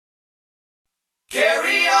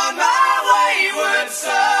Carry on my wayward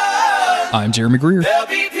son. I'm Jeremy Greer. There'll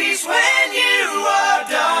be peace when you are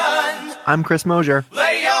done. I'm Chris Mosier.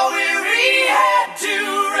 Lay your weary head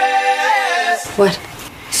to rest. What?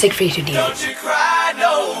 Siegfried to deal. Don't you cry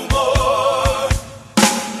no more.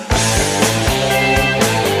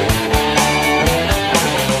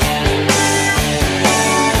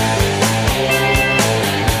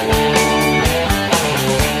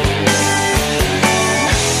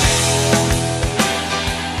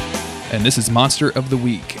 And this is Monster of the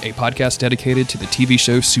Week, a podcast dedicated to the TV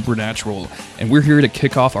show Supernatural. And we're here to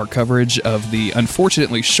kick off our coverage of the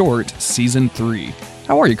unfortunately short Season 3.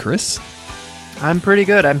 How are you, Chris? I'm pretty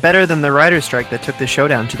good. I'm better than the writer's strike that took the show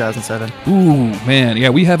down in 2007. Ooh, man. Yeah,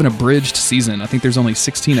 we have an abridged season. I think there's only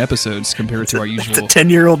 16 episodes compared to our usual. It's a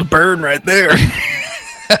 10-year-old burn right there.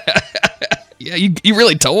 Yeah, you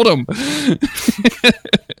really told him.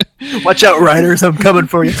 Watch out, writers. I'm coming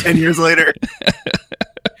for you 10 years later.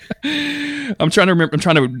 I'm trying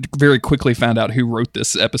to very quickly find out who wrote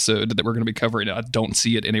this episode that we're going to be covering. I don't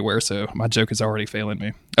see it anywhere, so my joke is already failing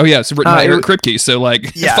me. Oh yeah, it's written by Eric Kripke. So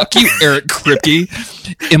like, yeah. Fuck you, Eric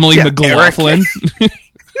Kripke. Emily McLaughlin.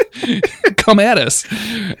 Come at us.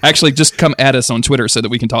 Actually, just come at us on Twitter so that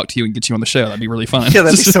we can talk to you and get you on the show. That'd be really fun. Yeah,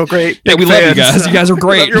 that'd be so great. Yeah, we love you guys. You guys are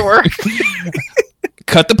great. Love your work.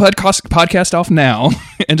 Cut the podcast off now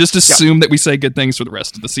and just assume that we say good things for the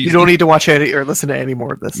rest of the season. You don't need to watch any or listen to any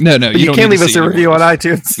more of this. No, but you you don't can need leave to us see a any review more on of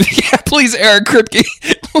this. iTunes. Yeah, please, Eric Kripke.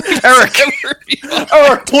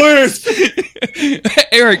 Eric, please.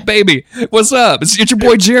 Eric, baby, what's up? It's your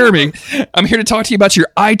boy Jeremy. I'm here to talk to you about your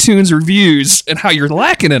iTunes reviews and how you're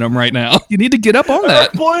lacking in them right now. You need to get up on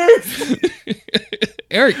that. Please.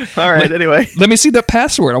 Eric. All right, anyway. Let me see that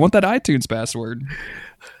password. I want that iTunes password.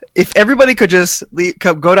 If everybody could just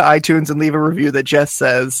go to iTunes and leave a review that just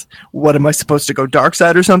says, "What am I supposed to go dark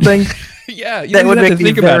side or something?" Yeah, you that would have make to me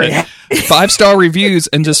think about very it. 5-star reviews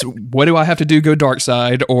and just what do I have to do? Go dark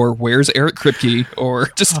side, or where's Eric Kripke, or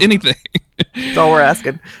just anything. That's all we're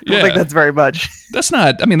asking. I don't think that's very much. That's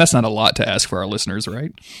not. I mean, that's not a lot to ask for our listeners,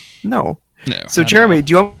 right? No. No. So, Jeremy,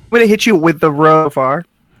 do you want me to hit you with the row far?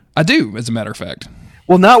 I do, as a matter of fact.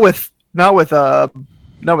 Well, not with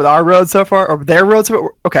our road so far or their road so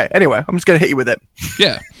far. Okay. Anyway, I'm just gonna hit you with it.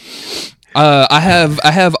 Yeah. I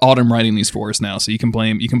have Autumn writing these for us now, so you can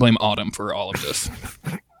blame Autumn for all of this.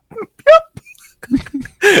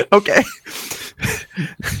 Okay.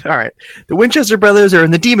 All right. The Winchester brothers are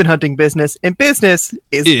in the demon hunting business, and business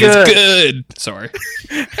is good. Sorry.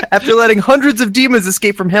 After letting hundreds of demons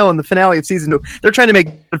escape from hell in the finale of season 2, they're trying to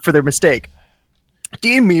make good for their mistake.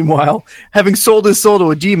 Dean, meanwhile, having sold his soul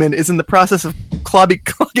to a demon, is in the process of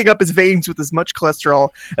clogging up his veins with as much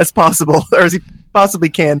cholesterol as possible, or as he possibly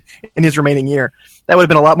can in his remaining year. That would have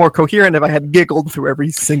been a lot more coherent if I had giggled through every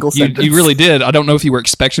single sentence. You really did. I don't know if you were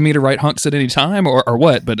expecting me to write hunks at any time or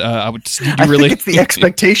what, but I would. I think it's the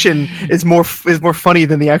expectation is more funny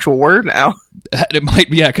than the actual word now. It might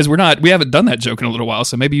be, yeah, because we haven't done that joke in a little while,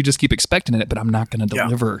 so maybe you just keep expecting it, but I'm not going to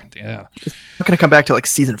deliver. Yeah. I'm not going to come back to like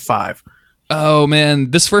season 5. Oh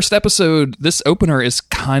man, this first episode, this opener is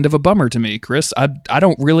kind of a bummer to me, Chris. I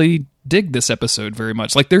don't really dig this episode very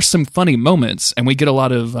much. Like, there's some funny moments, and we get a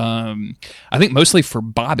lot of, I think mostly for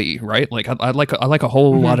Bobby, right? Like, I like a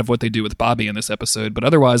whole lot of what they do with Bobby in this episode, but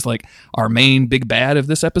otherwise, like, our main big bad of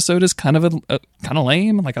this episode is kind of kind of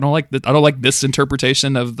lame. Like, I don't like this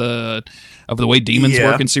interpretation of the way demons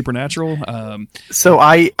work in Supernatural. So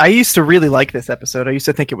I used to really like this episode. I used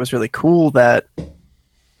to think it was really cool that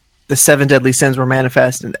the 7 deadly sins were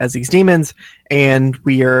manifest as these demons, and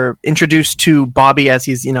we are introduced to Bobby as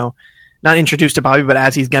he's, not introduced to Bobby, but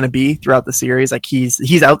as he's going to be throughout the series. Like,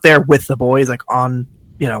 he's out there with the boys, like on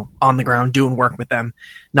the ground doing work with them,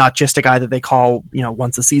 not just a guy that they call,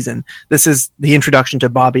 once a season. This is the introduction to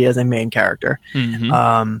Bobby as a main character.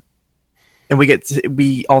 Mm-hmm. And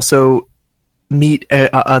we also meet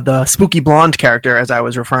the spooky blonde character, as I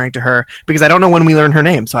was referring to her, because I don't know when we learn her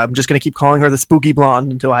name, so I'm just going to keep calling her the spooky blonde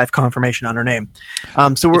until I have confirmation on her name.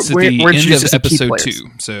 So we're introduced to episode 2.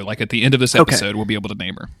 So like at the end of this episode, we'll be able to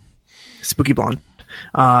name her Spooky Blonde.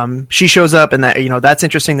 She shows up, and that that's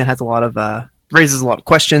interesting. That has a lot of raises a lot of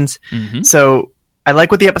questions. Mm-hmm. So I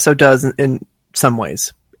like what the episode does in some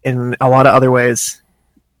ways. In a lot of other ways,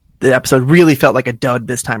 the episode really felt like a dud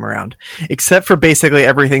this time around, except for basically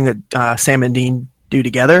everything that Sam and Dean do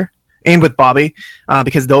together, and with Bobby,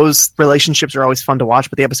 because those relationships are always fun to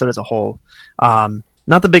watch. But the episode as a whole,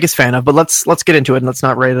 not the biggest fan of. But let's get into it, and let's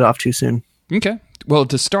not write it off too soon. Okay. Well,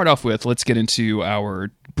 to start off with, let's get into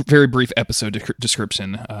our very brief episode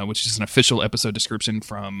description, which is an official episode description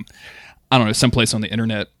from, I don't know, someplace on the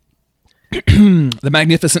internet. The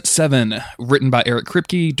Magnificent Seven, written by Eric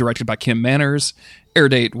Kripke, directed by Kim Manners. Air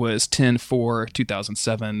date was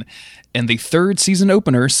 10/4/2007. And the third season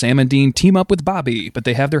opener, Sam and Dean team up with Bobby, but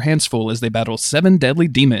they have their hands full as they battle 7 deadly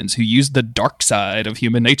demons who use the dark side of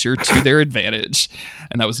human nature to their advantage.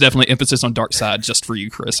 And that was definitely emphasis on dark side just for you,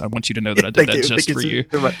 Chris. I want you to know that I did that just for you.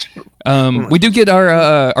 So much. We do get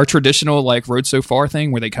our traditional like Road So Far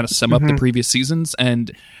thing where they kind of sum up the previous seasons,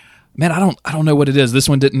 and man, I don't know what it is. This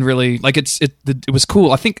one didn't really like it was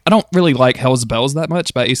cool. I don't really like Hell's Bells that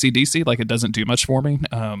much by AC/DC. Like, it doesn't do much for me.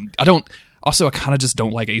 I kind of just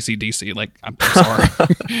don't like AC/DC. Like, I'm sorry.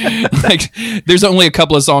 Like, there's only a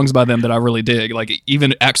couple of songs by them that I really dig. Like,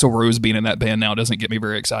 even Axl Rose being in that band now doesn't get me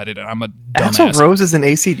very excited, and I'm a dumbass. Axl Rose is in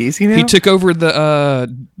AC/DC now? He took over the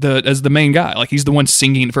as the main guy. Like, he's the one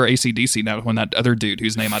singing for AC/DC now, when that other dude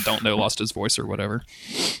whose name I don't know lost his voice or whatever.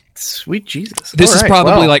 Sweet Jesus. This is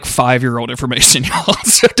probably like 5-year-old information, y'all.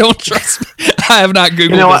 So don't trust me. I have not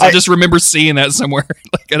Googled this. I just remember seeing that somewhere.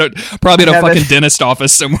 Like, probably at a fucking dentist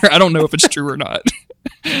office somewhere. I don't know if it's true or not.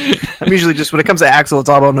 I'm usually just, when it comes to Axl, it's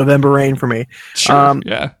all about November Rain for me. Sure,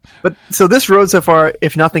 yeah. But so this Road So Far,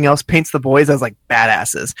 if nothing else, paints the boys as like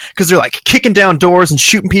badasses, because they're like kicking down doors and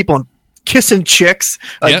shooting people and kissing chicks.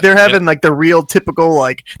 Like, they're having like the real typical,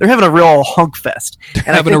 like, they're having a real hunk fest.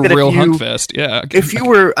 And having a real hunk fest, yeah. If you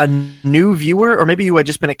were a new viewer, or maybe you had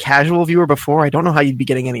just been a casual viewer before, I don't know how you'd be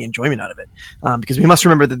getting any enjoyment out of it, because we must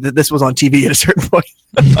remember that this was on TV at a certain point.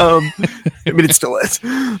 I mean, it still is,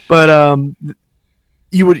 but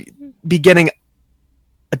you would be getting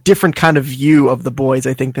a different kind of view of the boys,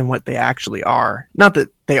 I think, than what they actually are. Not that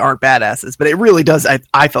they aren't badasses, but it really does.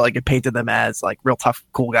 I felt like it painted them as like real tough,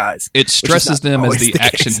 cool guys. It stresses them as the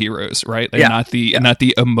action heroes, right? They're not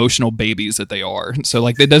the emotional babies that they are. So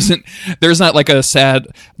like, there's not like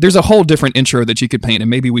there's a whole different intro that you could paint, and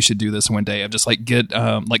maybe we should do this one day of just like get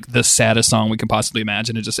like the saddest song we can possibly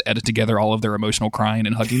imagine and just edit together all of their emotional crying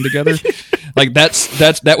and hugging together. Like,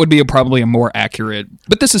 that would be probably a more accurate,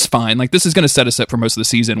 but this is fine. Like, this is going to set us up for most of the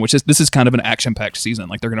season, this is kind of an action-packed season.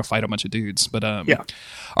 Like, they're going to fight a bunch of dudes, but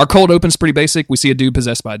our cold open's pretty basic. We see a dude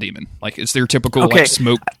possessed by a demon. Like, it's their typical like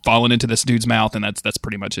smoke falling into this dude's mouth, and that's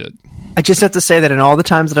pretty much it. I just have to say that in all the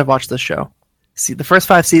times that I've watched this show, see, the first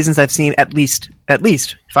 5 seasons I've seen at least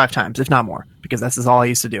 5 times, if not more, because this is all I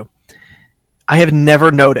used to do. I have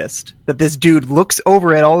never noticed that this dude looks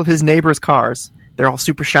over at all of his neighbors' cars. They're all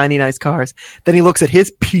super shiny, nice cars. Then he looks at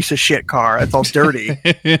his piece of shit car. It's all dirty,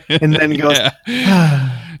 and then he goes, and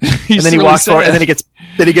then he walks forward, and then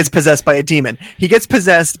he gets possessed by a demon. He gets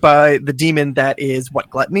possessed by the demon that is what,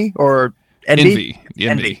 gluttony or envy?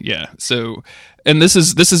 Envy. Yeah. So, and this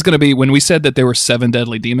is going to be, when we said that there were 7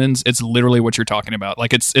 deadly demons, it's literally what you're talking about.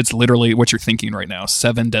 Like, it's literally what you're thinking right now.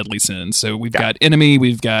 7 deadly sins. So we've got enemy.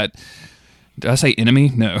 We've got. Did I say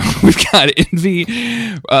enemy? No. We've got envy.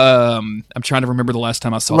 I'm trying to remember the last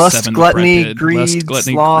time I saw lust, 7. Gluttony, greed,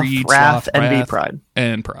 sloth, wrath, envy, pride.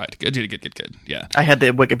 And pride. Good. Yeah. I had the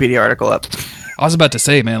Wikipedia article up. I was about to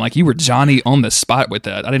say, man, like, you were Johnny on the spot with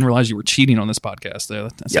that. I didn't realize you were cheating on this podcast, though.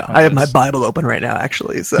 I have my Bible open right now,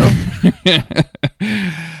 actually. So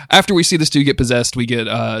after we see this dude get possessed, we get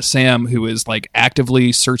Sam, who is like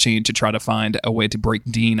actively searching to try to find a way to break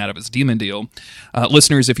Dean out of his demon deal.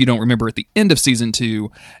 Listeners, if you don't remember, at the end of season 2,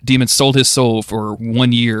 Demon sold his soul for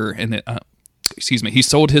 1 year, and he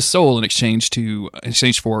sold his soul in exchange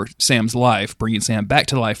for Sam's life, bringing Sam back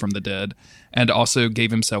to life from the dead, and also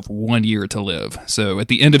gave himself 1 year to live. So at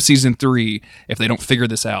the end of season 3, if they don't figure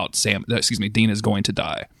this out, Dean is going to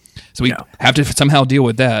die. So we have to somehow deal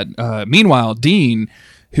with that. Meanwhile, Dean,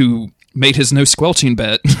 who made his no squelching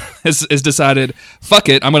bet, has decided, fuck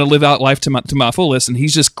it, I'm going to live out life to my fullest, and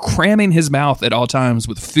he's just cramming his mouth at all times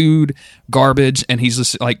with food, garbage, and he's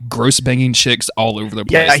just like gross banging chicks all over the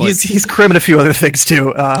place. Yeah, he's cramming a few other things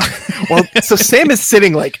too. So Sam is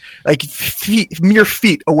sitting like mere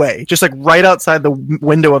feet away, just like right outside the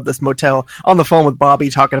window of this motel, on the phone with Bobby,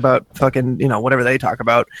 talking about fucking, whatever they talk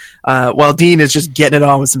about, while Dean is just getting it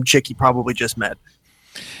on with some chick he probably just met.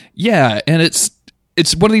 Yeah, and it's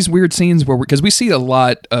one of these weird scenes where, because we see a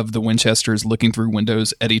lot of the Winchesters looking through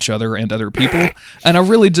windows at each other and other people, and I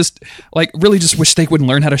really just wish they would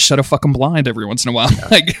learn how to shut a fucking blind every once in a while.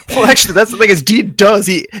 Well, actually, that's the thing, is Dean does.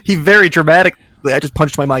 He very dramatically. I just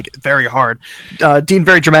punched my mic very hard. Dean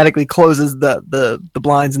very dramatically closes the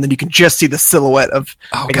blinds, and then you can just see the silhouette of.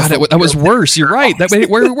 Oh god, that was worse. You're right. That made it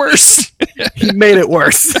way worse. He made it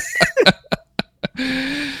worse.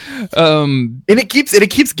 And it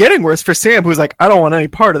keeps getting worse for Sam, who's like, I don't want any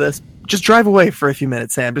part of this. Just drive away for a few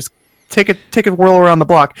minutes, Sam. Just take a whirl around the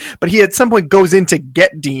block. But he at some point goes in to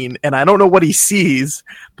get Dean, and I don't know what he sees,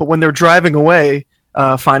 but when they're driving away,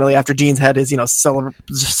 finally, after Dean's had his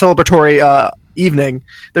celebratory evening,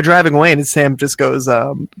 they're driving away, and Sam just goes,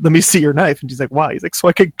 "Let me see your knife." And she's like, "Why?" He's like, "So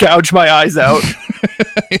I could gouge my eyes out."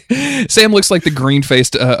 Sam looks like the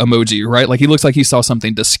green-faced emoji, right? Like he looks like he saw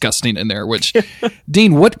something disgusting in there. Which,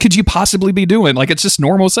 Dean, what could you possibly be doing? Like it's just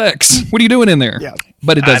normal sex. What are you doing in there? Yeah.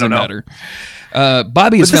 But it doesn't matter.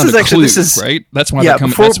 Bobby has found a clue, right? That's why they're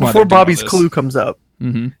coming. Before Bobby's clue comes up,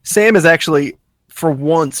 Sam is actually, for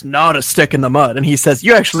once, not a stick in the mud, and he says,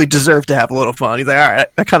 "You actually deserve to have a little fun." He's like, "All right,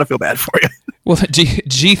 I kind of feel bad for you." Well,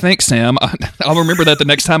 gee, thanks, Sam. I'll remember that the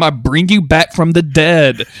next time I bring you back from the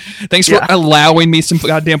dead. Thanks for allowing me some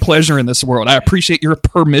goddamn pleasure in this world. I appreciate your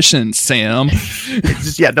permission, Sam.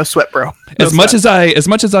 Just, no sweat, bro. As much as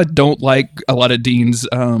I don't like a lot of Dean's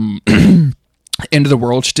end of the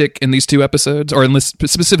world shtick in these two episodes, or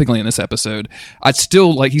specifically in this episode,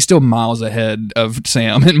 he's still miles ahead of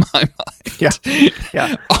Sam in my mind.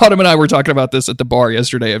 Yeah. Autumn and I were talking about this at the bar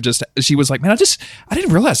yesterday. She was like, "Man, I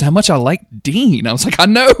didn't realize how much I like Dean." I was like, "I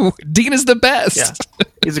know, Dean is the best." Yeah,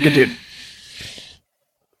 he's a good dude.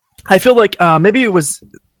 I feel like maybe it was,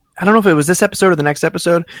 I don't know if it was this episode or the next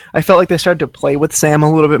episode. I felt like they started to play with Sam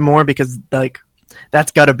a little bit more because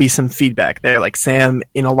that's got to be some feedback there. Like Sam,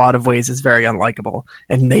 in a lot of ways, is very unlikable,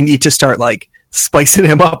 and they need to start spicing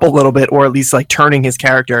him up a little bit, or at least turning his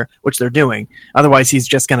character, which they're doing. Otherwise, he's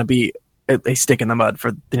just going to be a stick in the mud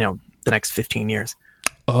for the next 15 years.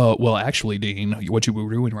 Well, actually, Dean, what you were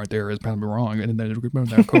doing right there is probably wrong. And then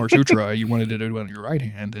that Kama Sutra, you wanted to do it on your right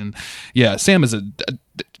hand. And yeah, Sam's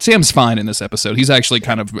fine in this episode. He's actually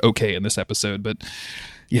kind of okay in this episode, but.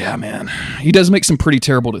 Yeah, man, he does make some pretty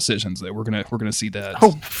terrible decisions. That we're gonna see that.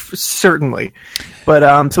 Oh, certainly.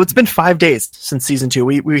 But so it's been 5 days since season 2.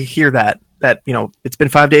 We hear that it's been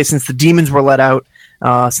 5 days since the demons were let out,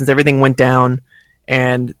 since everything went down,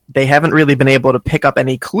 and they haven't really been able to pick up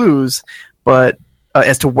any clues. But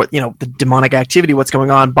as to what the demonic activity, what's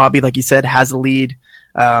going on, Bobby, like you said, has a lead.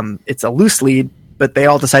 It's a loose lead, but they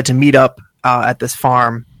all decide to meet up at this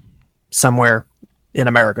farm somewhere in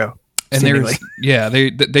America. And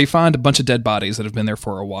they find a bunch of dead bodies that have been there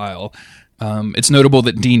for a while. It's notable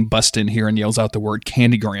that Dean busts in here and yells out the word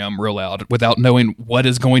 "Candygram" real loud without knowing what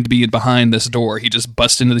is going to be behind this door. He just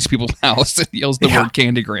busts into these people's house and yells the word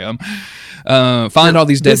 "Candygram." Find all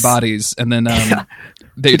these dead bodies, and then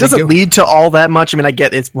it doesn't lead to all that much. I mean, I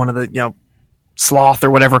get it's one of the sloth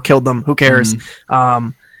or whatever killed them. Who cares?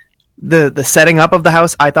 The setting up of the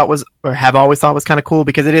house I thought have always thought was kind of cool,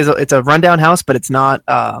 because it's a rundown house, but it's not.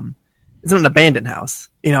 It's not an abandoned house.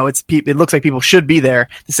 It looks like people should be there.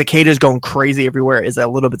 The cicadas going crazy everywhere is a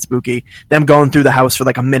little bit spooky. Them going through the house for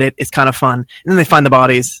a minute is kind of fun. And then they find the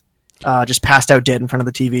bodies just passed out dead in front of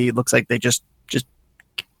the TV. It looks like they just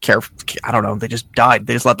care. I don't know. They just died.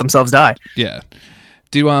 They just let themselves die. Yeah.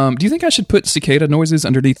 Do you think I should put cicada noises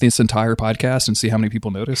underneath this entire podcast and see how many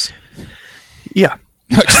people notice? Yeah.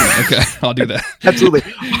 Okay, I'll do that. Absolutely.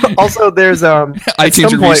 Also, there's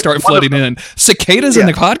iTunes restart flooding in. Cicadas in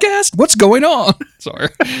the podcast? What's going on? Sorry.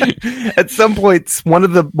 At some point, one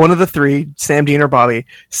of the three, Sam, Dean, or Bobby,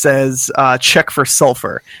 says check for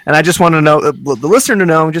sulfur, and I just want to know the listener to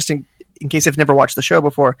know, just in case they've never watched the show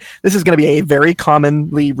before, this is going to be a very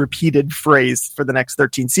commonly repeated phrase for the next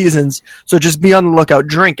 13 seasons. So just be on the lookout.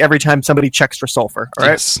 Drink every time somebody checks for sulfur. All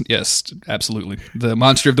right? Yes, absolutely. The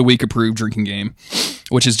Monster of the Week approved drinking game,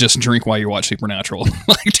 which is just drink while you watch Supernatural.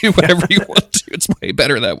 Do whatever you want to. It's way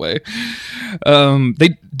better that way.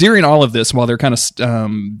 During all of this, while they're kind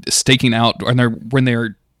of staking out, when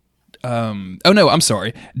they're I'm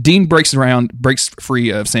sorry. Dean breaks free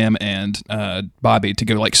of Sam and Bobby to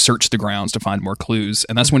go search the grounds to find more clues,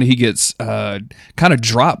 and that's when he gets kind of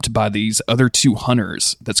dropped by these other two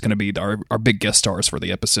hunters. That's going to be our big guest stars for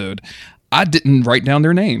the episode. I didn't write down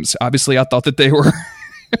their names. Obviously, I thought that they were.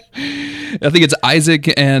 I think it's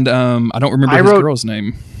Isaac and I don't remember his girl's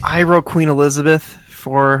name. I wrote Queen Elizabeth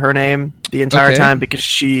for her name the entire time because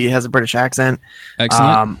she has a British accent.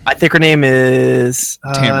 Excellent. I think her name is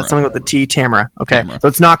something with the T, Tamara. Okay, Tamara. So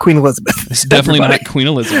it's not Queen Elizabeth. It's definitely not Queen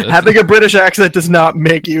Elizabeth. Having a British accent does not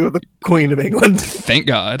make you the Queen of England. Thank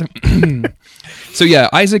God. So yeah,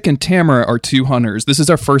 Isaac and Tamara are two hunters. This is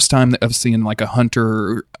our first time of seeing a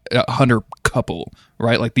hunter couple,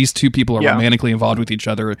 right? These two people are romantically involved with each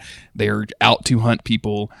other. They are out to hunt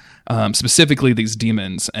people, specifically these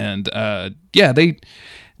demons. And they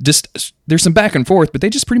just, there's some back and forth, but they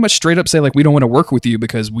just pretty much straight up say we don't want to work with you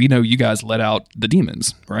because we know you guys let out the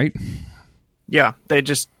demons, right? Yeah,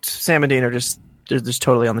 Sam and Dean are just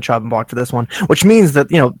totally on the chopping block for this one, which means that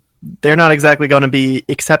they're not exactly going to be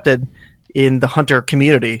accepted in the hunter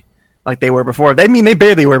community like they were before. They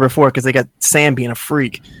barely were before because they got Sam being a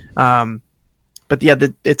freak. But But yeah,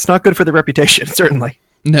 it's not good for the reputation, certainly.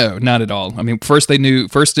 No, not at all. I mean, first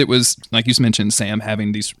it was, like you mentioned, Sam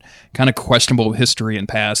having these kind of questionable history and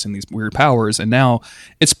past and these weird powers. And now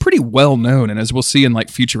it's pretty well known. And as we'll see in like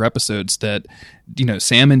future episodes that,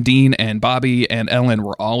 Sam and Dean and Bobby and Ellen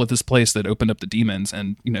were all at this place that opened up the demons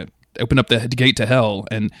and, opened up the gate to hell.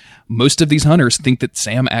 And most of these hunters think that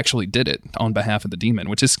Sam actually did it on behalf of the demon,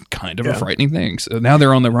 which is kind of a frightening thing. So now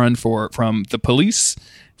they're on the run from the police,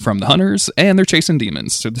 from the hunters, and they're chasing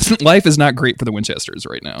demons. So life is not great for the Winchesters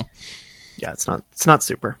right now. Yeah, it's not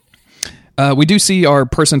super. We do see our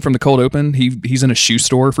person from the cold open. He's in a shoe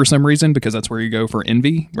store for some reason, because that's where you go for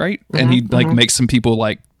envy, right? Mm-hmm, and he makes some people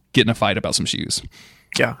get in a fight about some shoes.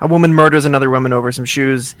 Yeah, a woman murders another woman over some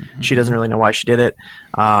shoes. She doesn't really know why she did it.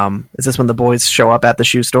 Is this when the boys show up at the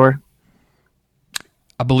shoe store?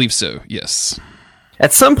 I believe so. Yes.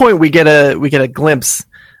 At some point, we get a glimpse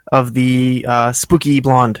of the spooky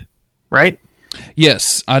blonde, right?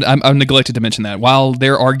 Yes, I neglected to mention that. While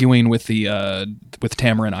they're arguing with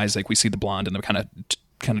Tamara and Isaac, we see the blonde in the kind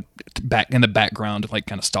of back in the background, like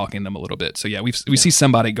kind of stalking them a little bit. So yeah, we see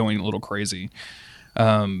somebody going a little crazy.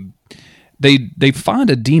 They find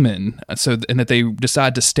a demon, and that they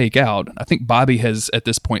decide to stake out. I think Bobby has at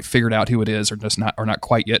this point figured out who it is, or not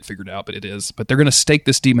quite yet figured out, but it is. But they're going to stake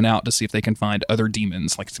this demon out to see if they can find other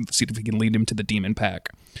demons, see if we can lead him to the demon pack,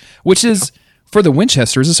 which is for the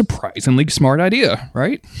Winchesters a surprisingly smart idea,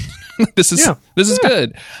 right? This is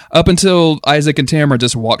good. Up until Isaac and Tamara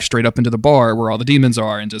just walk straight up into the bar where all the demons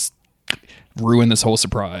are and just ruin this whole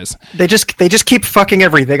surprise. They just keep fucking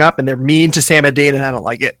everything up, and they're mean to Sam and Dean, and I don't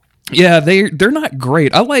like it. Yeah, they're not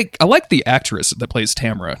great. I like the actress that plays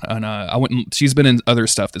Tamara, and she's been in other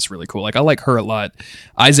stuff that's really cool. Like, I like her a lot.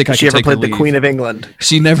 Isaac, she ever played the Queen of England?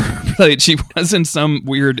 She never played. She was in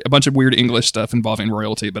a bunch of weird English stuff involving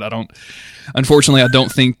royalty, but unfortunately, I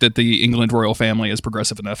don't think that the England royal family is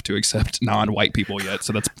progressive enough to accept non-white people yet.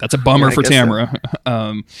 So that's a bummer for Tamara.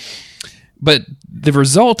 So. But the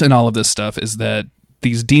result in all of this stuff is that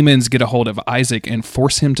these demons get a hold of Isaac and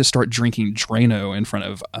force him to start drinking Drano in front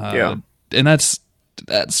of, and that's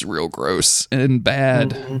real gross and bad.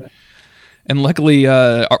 Mm-hmm. And luckily,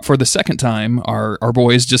 for the second time, our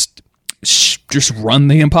boys just run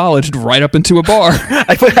the Impala right up into a bar.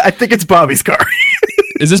 I think it's Bobby's car.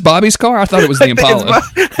 Is this Bobby's car? I thought it was the Impala.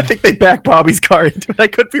 I think they backed Bobby's car into it. I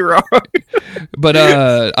could be wrong. But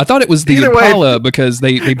I thought it was the Impala because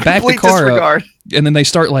they back the car up, and then they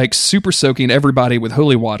start super soaking everybody with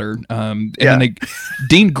holy water. And then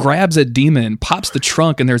Dean grabs a demon, pops the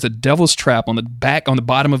trunk, and there's a devil's trap on the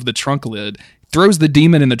bottom of the trunk lid. Throws the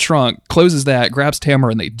demon in the trunk, closes that, grabs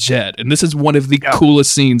Tamara, and they jet. And this is one of the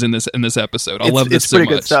coolest scenes in this episode. I love this so much. It's pretty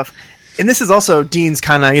good stuff. And this is also Dean's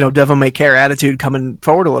kind of, devil may care attitude coming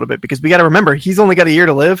forward a little bit, because we got to remember, he's only got a year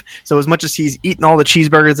to live. So as much as he's eating all the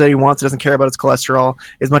cheeseburgers that he wants, he doesn't care about his cholesterol,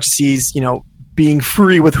 as much as he's, being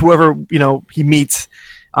free with whoever, he meets,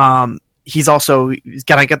 he's got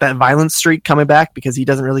to get that violence streak coming back, because he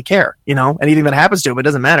doesn't really care, anything that happens to him, it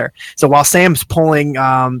doesn't matter. So while Sam's pulling,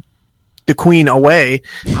 the Queen away,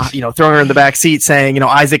 throwing her in the back seat, saying,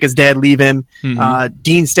 Isaac is dead, leave him. Mm-hmm.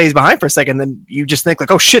 Dean stays behind for a second. Then you just think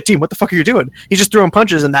oh shit, Dean, what the fuck are you doing? He's just throwing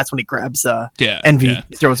punches, and that's when he grabs Envy,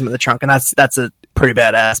 throws him in the trunk, and that's a pretty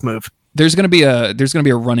badass move. There's gonna be a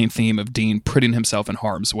running theme of Dean putting himself in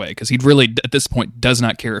harm's way, because he really at this point does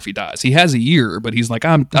not care if he dies. He has a year, but he's like,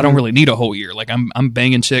 I don't really need a whole year. Like I'm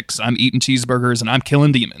banging chicks, I'm eating cheeseburgers, and I'm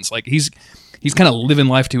killing demons. Like he's kind of living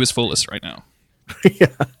life to his fullest right now. Yeah.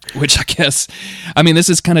 Which I guess, this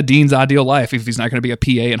is kind of Dean's ideal life if he's not going to be a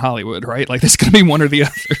PA in Hollywood, right? Like, there's going to be one or the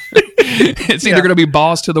other. It's either going to be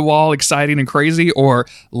balls to the wall, exciting and crazy, or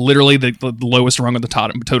literally the lowest rung of the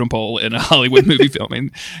totem pole in a Hollywood movie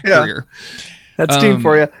filming career. That's Dean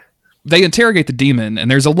for you. They interrogate the demon,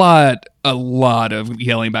 and there's a lot of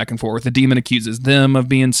yelling back and forth. The demon accuses them of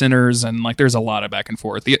being sinners, and there's a lot of back and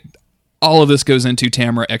forth. All of this goes into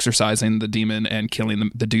Tamara exorcising the demon and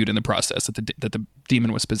killing the dude in the process that the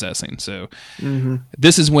demon was possessing. So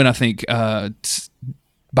This is when I think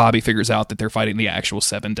Bobby figures out that they're fighting the actual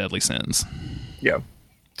 7 deadly sins. Yeah,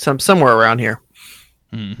 somewhere around here.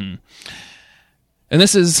 Mm-hmm. And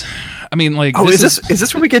this is, is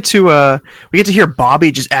this where we get to hear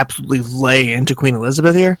Bobby just absolutely lay into Queen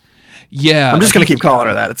Elizabeth here? Yeah, I'm just going to keep calling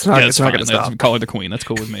her that. It's not going to stop. Call her the Queen. That's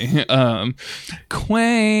cool with me.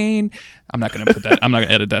 Queen. I'm not going to put that. I'm not going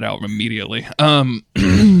to edit that out immediately.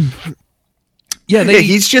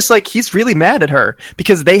 He's just he's really mad at her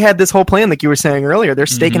because they had this whole plan, like you were saying earlier. They're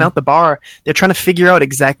staking out the bar. They're trying to figure out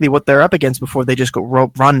exactly what they're up against before they just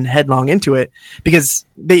go run headlong into it. Because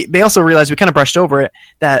they also realize, we kind of brushed over it,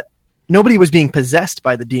 that nobody was being possessed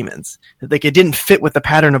by the demons. Like it didn't fit with the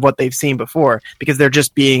pattern of what they've seen before because they're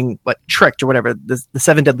just being like tricked or whatever. The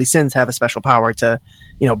seven deadly sins have a special power to,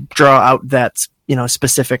 draw out that,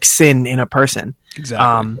 specific sin in a person.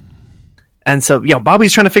 Exactly. And so,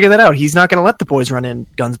 Bobby's trying to figure that out. He's not going to let the boys run in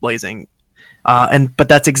guns blazing. But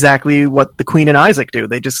that's exactly what the Queen and Isaac do.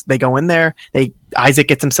 They go in there. Isaac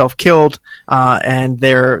gets himself killed, and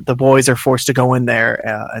the boys are forced to go in there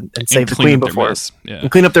and save the Queen before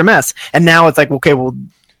and clean up their mess. And now it's like, okay, well,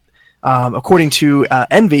 according to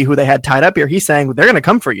Envy, who they had tied up here, he's saying they're going to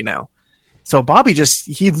come for you now. So Bobby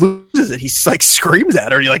he loses it. He's like screams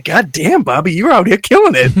at her. You're like, God damn, Bobby, you're out here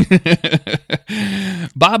killing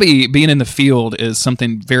it. Bobby being in the field is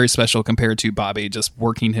something very special compared to Bobby just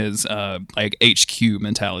working his like HQ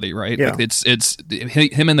mentality, right? Yeah. Like it's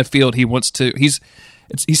him in the field. He wants to. He's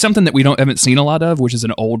something that we haven't seen a lot of, which is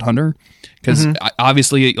an old hunter. Because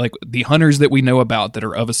obviously, like the hunters that we know about that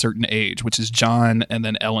are of a certain age, which is John and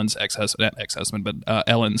then Ellen's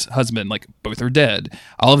Ellen's husband, like both are dead.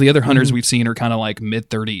 All of the other hunters we've seen are kind of like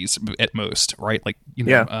mid-30s at most, right? Like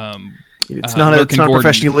it's not a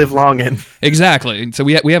profession you live long in. Exactly. So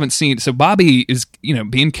we haven't seen. So Bobby is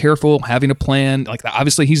being careful, having a plan. Like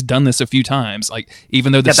obviously he's done this a few times. Like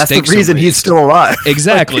even though the that's stakes the reason he's still alive.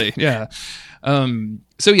 Exactly. Yeah.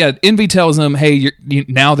 So Envy tells them, hey,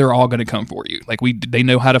 now they're all going to come for you. Like they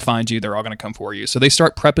know how to find you. They're all going to come for you. So they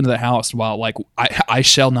start prepping the house while like I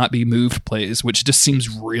Shall Not Be Moved plays, which just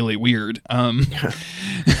seems really weird.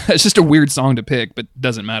 It's just a weird song to pick, but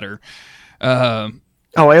doesn't matter.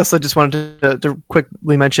 I also just wanted to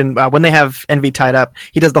quickly mention when they have Envy tied up,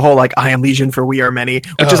 he does the whole like "I am Legion for we are many,"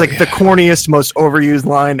 which is like the corniest, most overused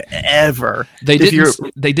line ever. They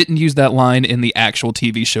didn't use that line in the actual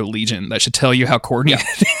TV show Legion. That should tell you how corny it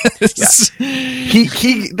is. Yeah.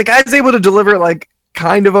 The guy's able to deliver it like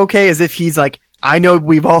kind of okay, as if he's like, I know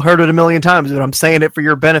we've all heard it a million times, but I'm saying it for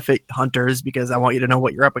your benefit, hunters, because I want you to know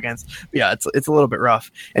what you're up against. But yeah, it's a little bit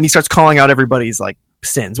rough, and he starts calling out everybody's like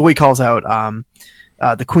sins. Well, he calls out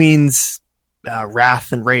the Queen's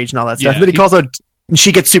wrath and rage and all that stuff. Then he calls out, and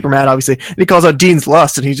she gets super mad, obviously. And he calls out Dean's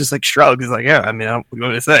lust, and he just like shrugs. He's like, "Yeah, I mean, what do you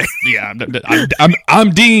want me to say?" Yeah, I'm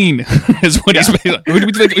Dean. Is what he's like. Who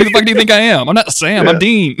the fuck do you think I am? I'm not Sam. I'm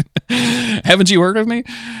Dean. Haven't you heard of me?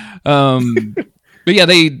 But yeah,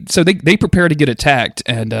 they prepare to get attacked,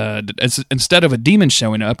 and instead of a demon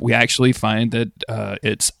showing up, we actually find that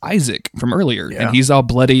it's Isaac from earlier, and he's all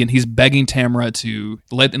bloody, and he's begging Tamara to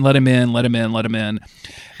let him in.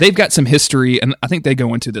 They've got some history, and I think they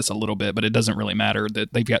go into this a little bit, but it doesn't really matter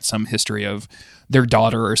that they've got some history of their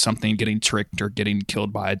daughter or something getting tricked or getting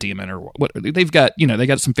killed by a demon or what. They've got they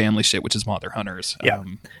got some family shit, which is why they're hunters. Yeah.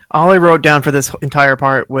 All I wrote down for this entire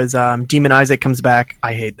part was Demon Isaac comes back.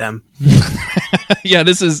 I hate them. Yeah,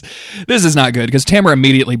 this is not good because Tamara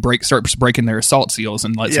immediately starts breaking their assault seals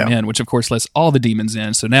and lets him in, which of course lets all the demons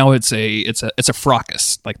in. So now it's a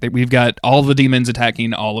fracas. Like we've got all the demons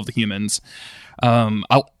attacking all of the humans.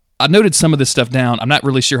 I noted some of this stuff down. I'm not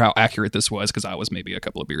really sure how accurate this was because I was maybe a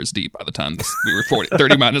couple of beers deep by the time we were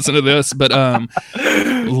 30 minutes into this. But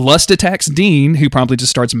Lust attacks Dean, who promptly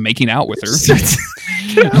just starts making out with her.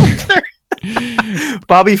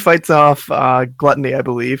 Bobby fights off Gluttony, I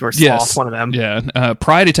believe, or Sloth, one of them. Yeah.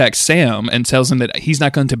 Pride attacks Sam and tells him that he's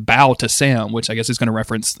not going to bow to Sam, which I guess is going to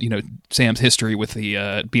reference, Sam's history with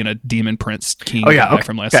the being a demon prince king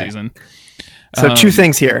from last season. So two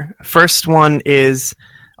things here. First one is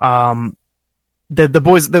the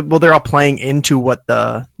boys. They're all playing into what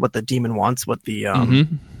the demon wants, what the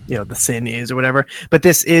the sin is or whatever. But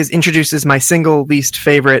this introduces my single least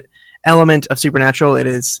favorite element of Supernatural. It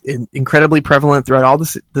is incredibly prevalent throughout all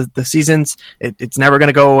the seasons. It's never going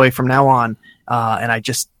to go away from now on. And I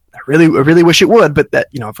really wish it would, but that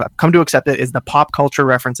if I've come to accept it, is the pop culture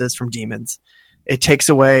references from demons. It takes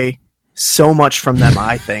away so much from them.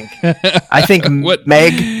 I think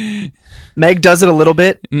Meg does it a little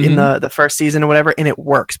bit in the first season or whatever, and it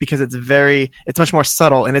works because it's much more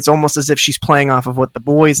subtle, and it's almost as if she's playing off of what the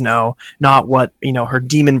boys know, not what her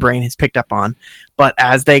demon brain has picked up on. But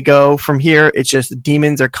as they go from here, it's just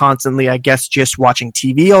demons are constantly, I guess, just watching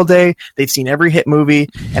TV all day. They've seen every hit movie,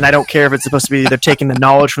 and I don't care if it's supposed to be they're taking the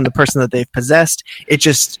knowledge from the person that they've possessed.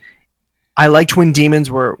 I liked when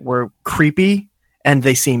demons were creepy and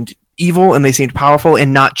they seemed evil and they seemed powerful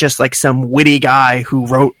and not just like some witty guy who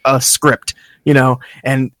wrote a script,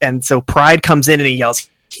 and so Pride comes in and he yells,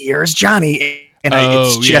 "Here's Johnny," and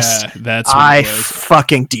I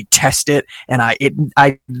fucking detest it, and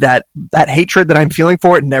that hatred that I'm feeling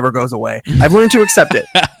for it never goes away. I've learned to accept it.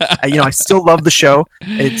 I still love the show.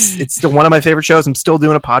 It's still one of my favorite shows. I'm still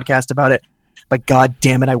doing a podcast about it, but god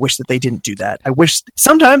damn it, I wish that they didn't do that. I wish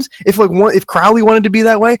sometimes if Crowley wanted to be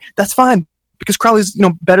that way, that's fine, because Crowley's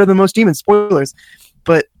better than most demons. Spoilers,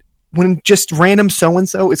 but when just random so and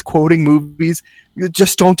so is quoting movies, you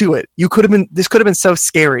just don't do it. This could have been so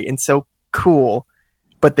scary and so cool,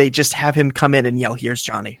 but they just have him come in and yell, "Here's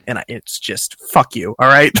Johnny," and it's just fuck you, all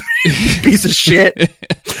right, piece of shit.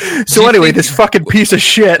 So anyway, this fucking piece of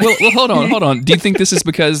shit. Well, hold on. Do you think this is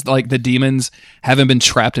because like the demons haven't been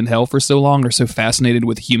trapped in hell for so long, or so fascinated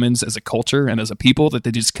with humans as a culture and as a people that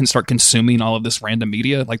they just can start consuming all of this random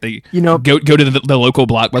media? Like they go to the local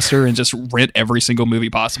Blockbuster and just rent every single movie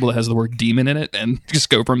possible that has the word demon in it and just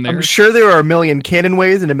go from there. I'm sure there are a million canon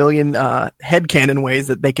ways and a million head canon ways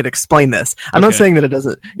that they could explain this. I'm not saying that it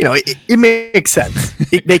doesn't. It makes sense.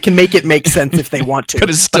 They can make it make sense if they want to. But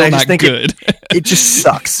it's still not good. It just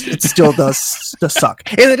sucks. It still does suck.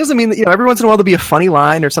 And that doesn't mean that, every once in a while there'll be a funny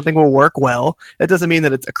line or something will work well. That doesn't mean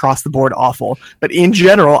that it's across the board awful. But in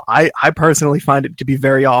general, I personally find it to be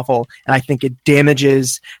very awful. And I think it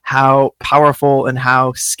damages how powerful and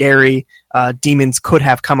how scary demons could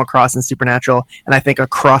have come across in Supernatural. And I think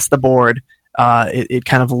across the board, it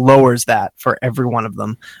kind of lowers that for every one of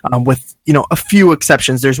them, with a few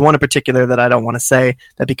exceptions. There's one in particular that I don't want to say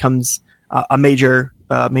that becomes a major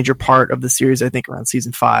part of the series. I think around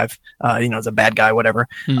season 5, as a bad guy, whatever.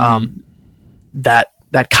 Mm-hmm.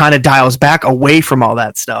 That kind of dials back away from all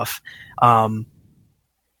that stuff, and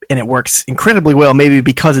it works incredibly well. Maybe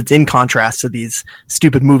because it's in contrast to these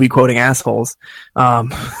stupid movie quoting assholes.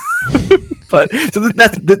 But so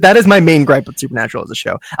that is my main gripe with Supernatural as a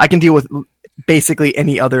show. I can deal with basically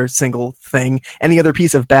any other single thing, any other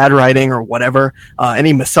piece of bad writing or whatever,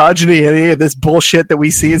 any misogyny, any of this bullshit that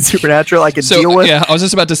we see in Supernatural, I can deal with. Yeah, I was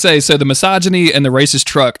just about to say, so the misogyny and the racist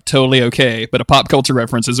truck, totally okay, but a pop culture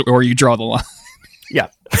reference is where you draw the line. Yeah.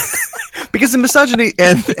 Because the misogyny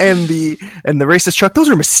and the racist truck, those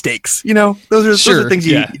are mistakes. Those are things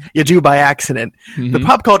you do by accident. Mm-hmm. The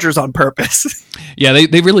pop culture is on purpose. Yeah,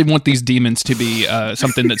 they really want these demons to be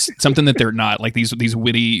something that they're not, like these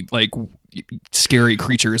witty, like scary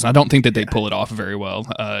creatures. I don't think that they pull it off very well.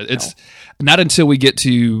 It's not until we get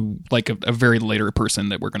to like a very later person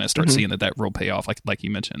that we're going to start seeing that real payoff, like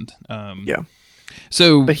you mentioned. Yeah.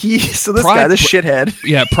 So this guy, this shithead.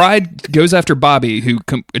 Yeah, Pride goes after Bobby, who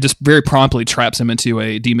just very promptly traps him into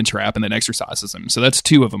a demon trap and then exorcises him. So that's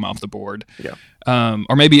 2 of them off the board. Yeah.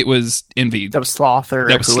 Or maybe it was Envy. That was Sloth or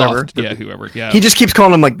whoever. Sloth. Yeah, whoever. Yeah. He just keeps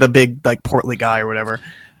calling him like the big, like portly guy or whatever.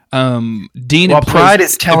 Dean. While Pride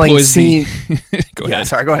is telling Scene. Go ahead.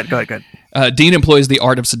 Sorry. Go ahead. Dean employs the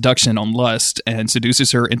art of seduction on Lust and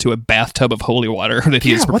seduces her into a bathtub of holy water that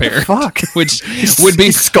he has prepared. What the fuck? Which would be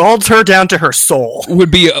he scalds her down to her soul.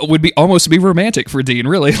 Would be almost be romantic for Dean,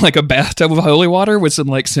 really, like a bathtub of holy water with some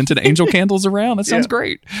like scented angel candles around. That sounds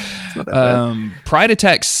great. Pride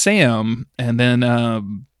attacks Sam, and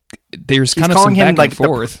then there's kind of some back and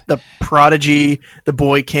forth. The prodigy, the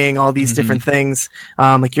boy king, all these different things.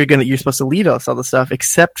 Like you're supposed to lead us all this stuff,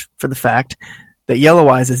 except for the fact that Yellow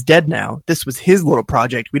Eyes is dead now. This was his little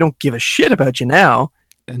project. We don't give a shit about you now.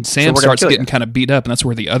 And Sam starts getting kind of beat up, and that's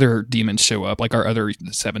where the other demons show up, like our other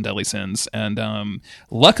 7 deadly sins. And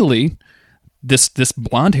luckily, this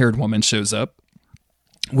blonde-haired woman shows up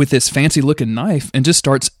with this fancy-looking knife and just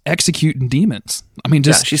starts executing demons. I mean,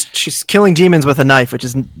 she's killing demons with a knife, which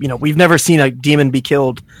is, we've never seen a demon be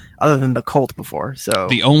killed other than the cult before. So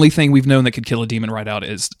the only thing we've known that could kill a demon right out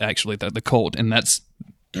is actually the cult, and that's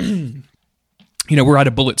we're out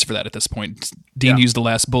of bullets for that at this point. Dean used the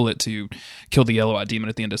last bullet to kill the yellow-eyed demon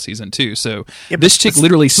at the end of season 2. So this chick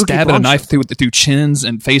literally stabbed a knife through chins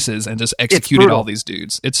and faces and just executed all these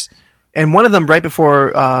dudes. And one of them, right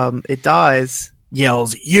before it dies,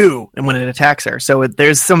 yells "you," and when it attacks her. So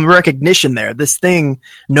there's some recognition there. This thing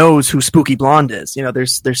knows who Spooky Blonde is.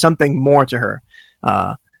 There's something more to her.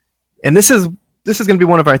 And this is going to be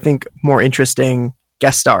one of our, I think, more interesting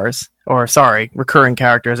guest stars. Recurring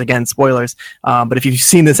characters. Again, spoilers. But if you've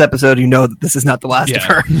seen this episode, you know that this is not the last of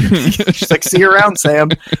her. She's like, "See you around, Sam."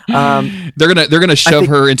 They're gonna shove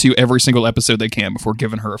her into every single episode they can before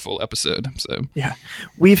giving her a full episode. So yeah,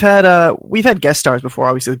 we've had guest stars before.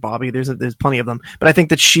 Obviously, with Bobby, there's plenty of them. But I think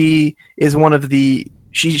that she is one of the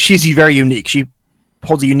she's very unique. She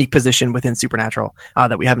holds a unique position within Supernatural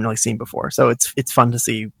that we haven't really seen before. So it's fun to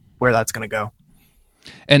see where that's going to go.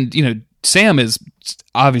 And Sam is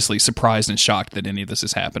obviously surprised and shocked that any of this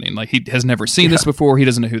is happening. Like, he has never seen this before. He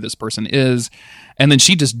doesn't know who this person is. And then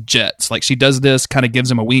she just jets. Like, she does this, kind of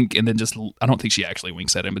gives him a wink, and then just, I don't think she actually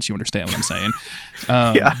winks at him, but you understand what I'm saying.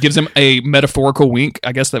 Gives him a metaphorical wink,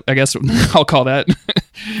 I guess I'll call that.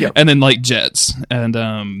 Yep. And then like jets. And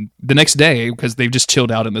the next day, because they've just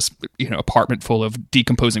chilled out in this apartment full of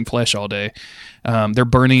decomposing flesh all day, they're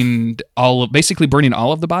burning basically burning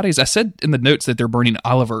all of the bodies. I said in the notes that they're burning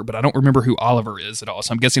Oliver, but I don't remember who Oliver is at all.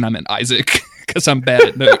 So I'm guessing I meant Isaac because I'm bad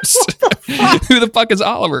at notes. Who the fuck is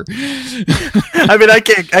Oliver? I mean, I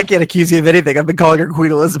can't accuse you of anything. I've been calling her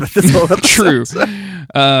Queen Elizabeth this whole episode. True. So.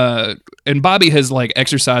 And Bobby has like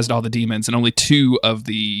exorcised all the demons, and only two of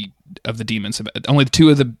the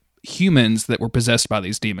humans that were possessed by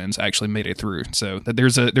these demons actually made it through. So that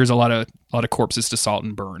there's a lot of corpses to salt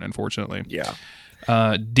and burn, unfortunately. Yeah.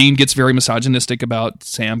 Dean gets very misogynistic about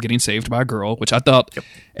Sam getting saved by a girl, which I thought,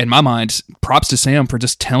 in my mind, props to Sam for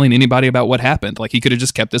just telling anybody about what happened. Like, he could have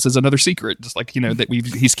just kept this as another secret, just like, that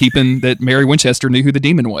he's keeping that Mary Winchester knew who the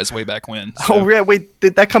demon was way back when. So. Oh, yeah, wait,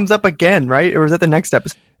 that comes up again, right? Or was that the next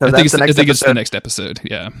episode? No, I think it's the next episode,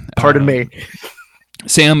 yeah. Pardon me.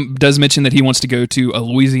 Sam does mention that he wants to go to a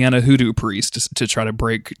Louisiana hoodoo priest to try to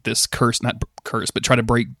break this not curse, but try to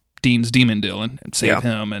break Dean's demon deal and save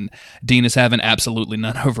him, and Dean is having absolutely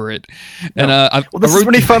none over it. And this is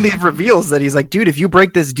when he finally reveals that he's like, dude, if you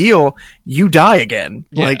break this deal, you die again.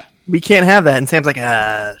 Yeah. Like, we can't have that. And Sam's like,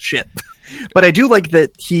 shit. But I do like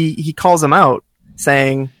that he calls him out,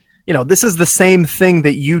 saying, this is the same thing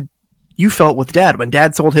that you felt with Dad when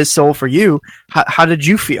Dad sold his soul for you. How did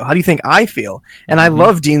you feel? How do you think I feel? And I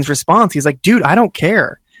love Dean's response. He's like, dude, I don't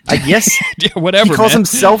care. Yes, yeah, whatever. He calls man.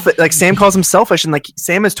 himself like Sam calls him selfish, and like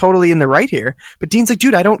Sam is totally in the right here. But Dean's like,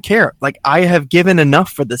 dude, I don't care. Like, I have given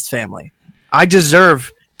enough for this family. I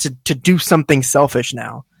deserve to do something selfish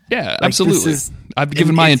now. Yeah, like, absolutely. I've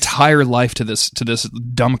given my entire life to this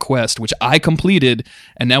dumb quest, which I completed,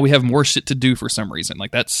 and now we have more shit to do for some reason. Like,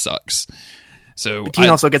 that sucks. So Dean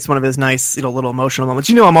also gets one of his nice, little emotional moments.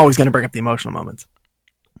 I'm always going to bring up the emotional moments.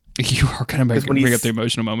 You are going to bring up the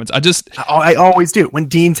emotional moments. I always do. When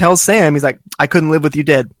Dean tells Sam, he's like, I couldn't live with you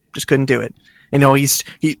dead. Just couldn't do it.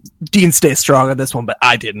 Dean stays strong on this one, but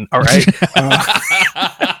I didn't. All right.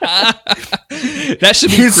 That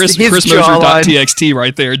should be Chris Mosier.txt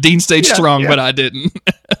right there. Dean stayed strong, but I didn't.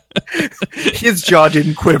 His jaw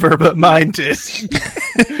didn't quiver, but mine did.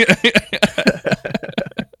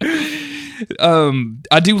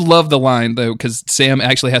 I do love the line though, because Sam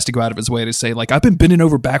actually has to go out of his way to say, like, I've been bending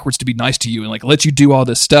over backwards to be nice to you and like let you do all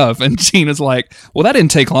this stuff. And Gina's like, well, that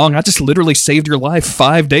didn't take long. I just literally saved your life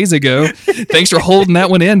 5 days ago. Thanks for holding that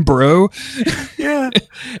one in, bro. Yeah.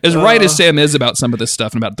 As right as Sam is about some of this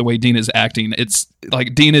stuff and about the way Dean is acting, it's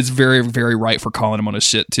like Dean is very, very right for calling him on his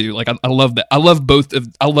shit too. Like, I love that. I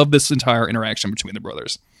love this entire interaction between the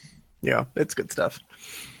brothers. Yeah, it's good stuff.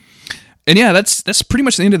 And yeah, that's pretty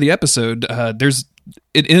much the end of the episode.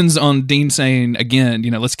 It ends on Dean saying again,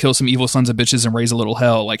 let's kill some evil sons of bitches and raise a little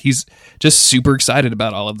hell. Like, he's just super excited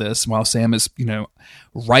about all of this, while Sam is,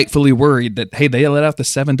 rightfully worried that, hey, they let out the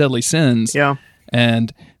 7 deadly sins. Yeah.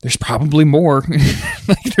 And there's probably more.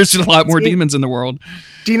 Like, there's just a lot more demons in the world.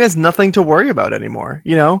 Dean has nothing to worry about anymore.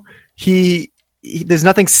 He there's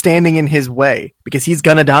nothing standing in his way because he's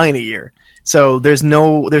gonna die in a year. So there's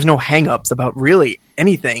no hang-ups about really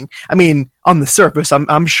anything. I mean, on the surface,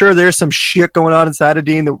 I'm sure there's some shit going on inside of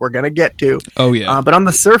Dean that we're gonna get to. Oh yeah. But on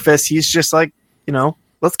the surface, he's just like,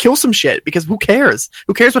 let's kill some shit, because who cares?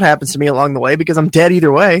 Who cares what happens to me along the way, because I'm dead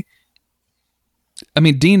either way. I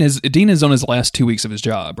mean, Dean is on his last 2 weeks of his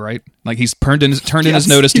job, right? Like, he's turned in his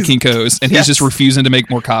notice to Kinko's, and he's just refusing to make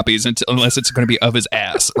more copies unless it's going to be of his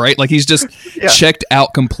ass, right? Like, he's just checked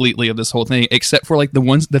out completely of this whole thing, except for like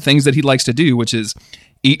the things that he likes to do, which is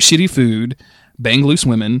eat shitty food, bang loose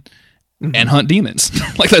women, and hunt demons.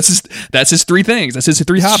 Like, that's his 3 things. That's his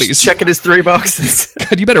 3 hobbies. Checking his 3 boxes.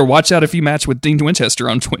 God, you better watch out if you match with Dean Winchester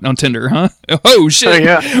on Tinder, huh? Oh shit! Oh,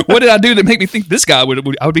 yeah. What did I do that make me think this guy I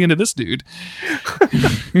would be into this dude?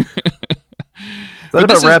 That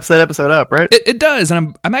about wraps that episode up, right? It does,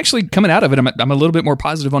 and I'm actually coming out of it. I'm a little bit more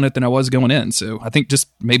positive on it than I was going in. So I think just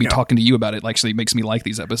maybe talking to you about it actually makes me like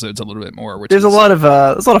these episodes a little bit more. There's a lot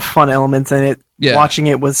of fun elements in it. Yeah. Watching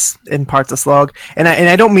it was in parts a slog, and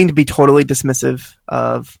I don't mean to be totally dismissive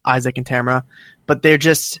of Isaac and Tamara, but they're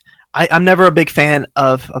just. I'm never a big fan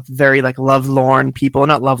of very like lovelorn people.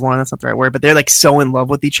 Not lovelorn, that's not the right word, but they're like so in love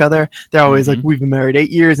with each other. They're always like, we've been married 8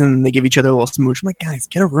 years, and then they give each other a little smooch. I'm like, guys,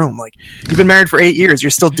 get a room. Like, you've been married for 8 years, you're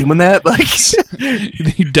still doing that? Like,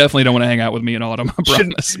 you definitely don't want to hang out with me in autumn. I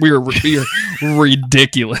promise. We are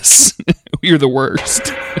ridiculous. We are the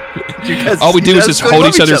worst. All we do is just hold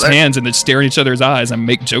each other's hands and then stare in each other's eyes and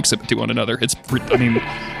make jokes to one another.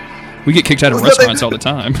 We get kicked out of restaurants all the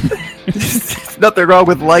time. There's nothing wrong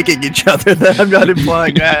with liking each other. That I'm not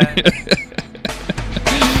implying that.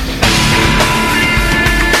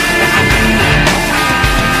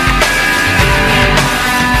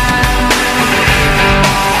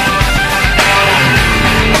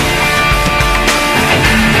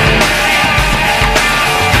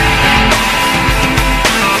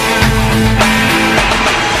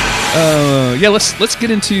 Yeah, let's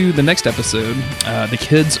get into the next episode. The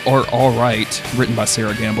Kids Are All Right, written by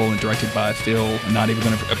Sarah Gamble and directed by Phil. I'm not even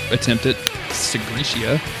going to attempt it.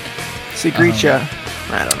 Segretia.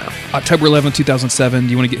 I don't know. October 11th, 2007.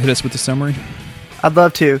 Do you want to hit us with the summary? I'd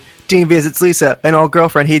love to. Dean visits Lisa, an old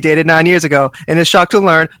girlfriend he dated 9 years ago, and is shocked to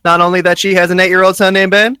learn not only that she has an 8-year-old son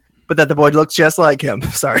named Ben, but that the boy looks just like him.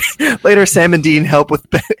 Sorry. Later, Sam and Dean help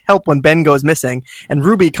when Ben goes missing, and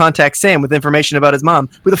Ruby contacts Sam with information about his mom.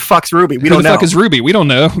 Who the fuck's Ruby? We don't know. Who the fuck is Ruby? We don't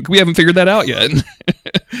know. We haven't figured that out yet.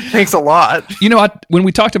 Thanks a lot. You know, when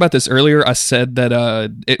we talked about this earlier, I said that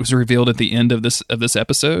it was revealed at the end of this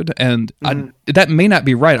episode, and that may not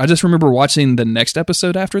be right. I just remember watching the next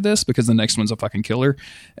episode after this because the next one's a fucking killer,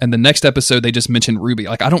 and the next episode they just mentioned Ruby.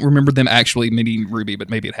 Like, I don't remember them actually meeting Ruby, but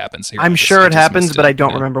maybe it happens here. I'm sure it happens, but I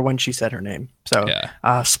don't remember when she said her name. So,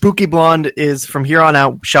 Spooky Blonde is from here on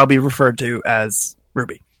out shall be referred to as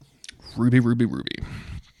Ruby. Ruby.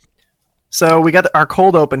 So we got our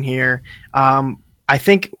cold open here. I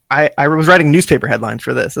think I was writing newspaper headlines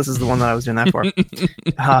for this. This is the one that I was doing that for,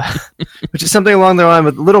 which is something along the line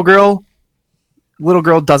with little girl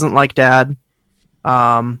doesn't like dad.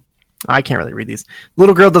 I can't really read these.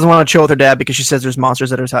 Little girl doesn't want to chill with her dad because she says there's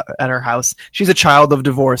monsters at her house. She's a child of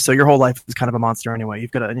divorce, so your whole life is kind of a monster anyway. You've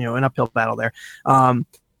got an uphill battle there.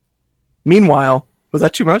 Meanwhile, was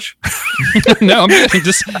that too much? No, I'm good.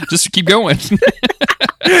 Just keep going.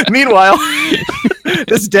 Meanwhile,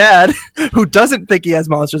 this dad who doesn't think he has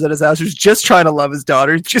monsters at his house, who's just trying to love his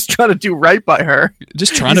daughter, just trying to do right by her,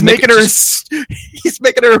 just trying to he's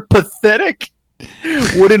making her a pathetic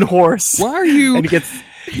wooden horse. Why are you? And he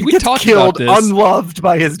gets killed unloved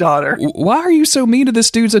by his daughter. Why are you so mean to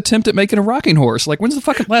this dude's attempt at making a rocking horse? Like, when's the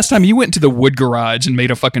fucking last time you went to the wood garage and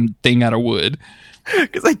made a fucking thing out of wood?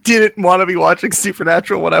 Because I didn't want to be watching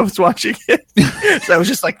Supernatural when I was watching it. So I was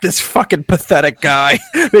just like, this fucking pathetic guy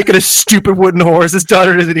making a stupid wooden horse. His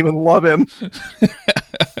daughter doesn't even love him.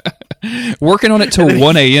 Working on it till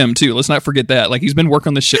 1 a.m. too. Let's not forget that. Like, he's been working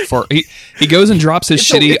on this shit for he goes and drops his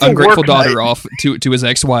shitty ungrateful daughter off to his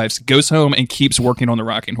ex-wives, goes home and keeps working on the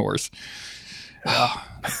rocking horse.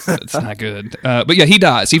 It's not good. But yeah, he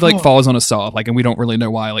dies. He falls on a saw, and we don't really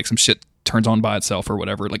know why. Like, some shit turns on by itself or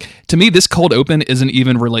whatever. Like, to me, this cold open isn't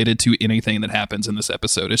even related to anything that happens in this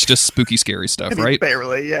episode. It's just spooky, scary stuff, right?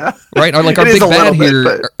 Barely, yeah. Right? Our big bad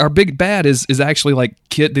here. Our big bad is actually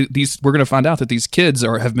these. We're gonna find out that these kids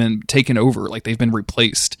have been taken over. Like, they've been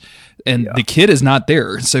replaced, and the kid is not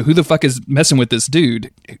there. So who the fuck is messing with this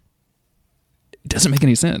dude? It doesn't make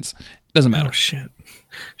any sense. Doesn't matter. Oh shit!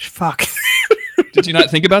 Fuck. Did you not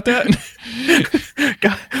think about that?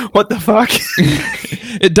 God, what the fuck?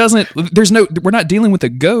 It doesn't. We're not dealing with a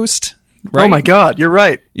ghost. Right? Oh my god, you're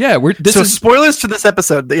right. Yeah, spoilers for this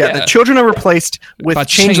episode. The children are replaced with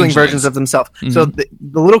changeling versions of themselves. Mm-hmm. So the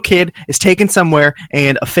little kid is taken somewhere,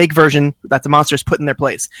 and a fake version that the monster is put in their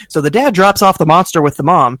place. So the dad drops off the monster with the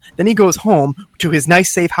mom. Then he goes home to his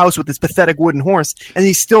nice, safe house with his pathetic wooden horse, and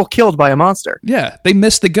he's still killed by a monster. Yeah, they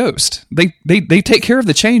miss the ghost. They take care of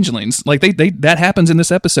the changelings. Like that happens in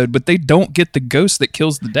this episode, but they don't get the ghost that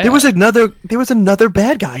kills the dad. There was another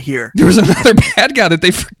bad guy here. There was another bad guy that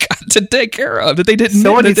they forgot to take care of, that they didn't.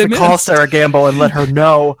 Someone needs to call Sarah Gamble and let her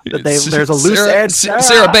know that there's a loose end.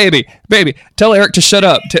 Sarah, baby, tell Eric to shut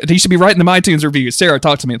up. He should be writing the iTunes review. Sarah,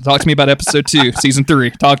 talk to me about episode 2, season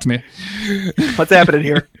 3. Talk to me. What's happening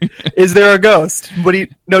here? Is there a ghost? What do you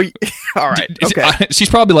know? All right. Okay. She's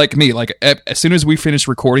probably like me. Like, as soon as we finish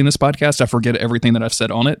recording this podcast, I forget everything that I've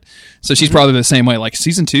said on it. So she's probably the same way. Like,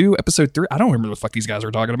 season 2, episode 3. I don't remember what the fuck these guys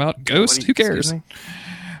are talking about. Ghost? Who cares? So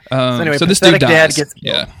anyway, so this dude dies. Dad gets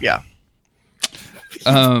killed. Yeah.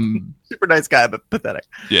 Super nice guy, but pathetic.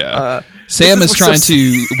 Yeah. Sam is trying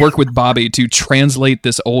to work with Bobby to translate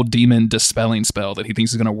this old demon dispelling spell that he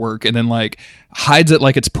thinks is going to work, and then hides it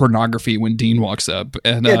like it's pornography when Dean walks up.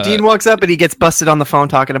 And Dean walks up and he gets busted on the phone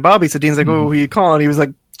talking to Bobby. So Dean's like, "Oh, who are you calling?" He was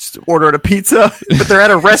like, "Just ordering a pizza," but they're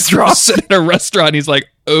at a restaurant. At a restaurant, he's like,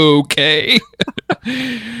 "Okay."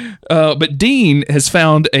 But Dean has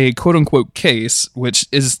found a quote-unquote case, which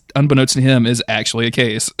is, unbeknownst to him, is actually a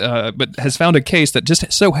case, but has found a case that just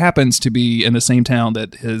so happens to be in the same town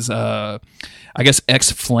that his, I guess,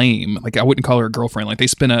 ex-flame, I wouldn't call her a girlfriend, they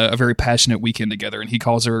spent a very passionate weekend together, and he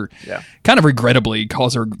calls her, kind of regrettably,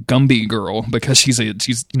 calls her Gumby Girl, because she's a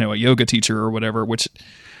yoga teacher or whatever, which...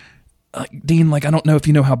 Dean, I don't know if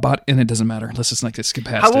you know how and it doesn't matter. Let's just skip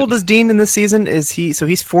past it. How old is Dean in this season? So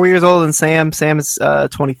he's 4 years old, and Sam is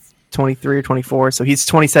 23 or 24, so he's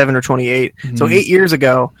 27 or 28. Mm-hmm. So 8 years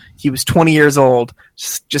ago, he was 20 years old,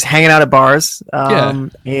 just hanging out at bars.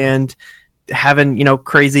 And having,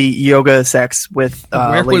 crazy yoga sex with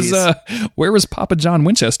ladies. Where was Papa John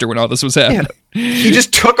Winchester when all this was happening? Yeah. He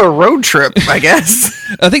just took a road trip, I guess.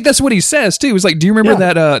 I think that's what he says too. He's like, "Do you remember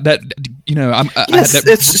Yes,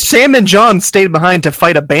 it's Sam and John stayed behind to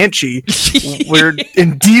fight a banshee, where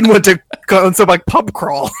and Dean went to go on some like pub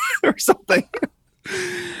crawl or something."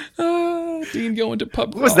 Dean going to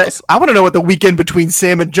pub What was crawls. that? I want to know what the weekend between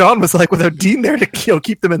Sam and John was like without Dean there to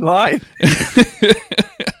keep them in line.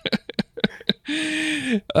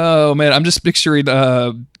 Oh man, I'm just picturing.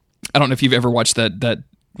 I don't know if you've ever watched that.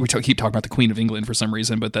 We keep talking about the Queen of England for some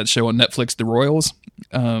reason, but that show on Netflix, The Royals,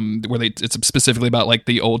 where it's specifically about like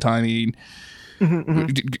the old timey,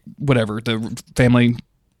 whatever, the family.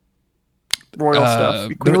 Royal stuff.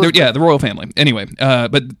 The royal family. Anyway,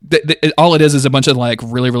 but all it is a bunch of like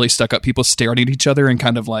really, really stuck up people staring at each other and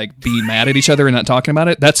kind of like being mad at each other and not talking about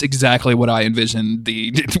it. That's exactly what I envisioned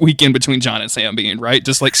the weekend between John and Sam being, right?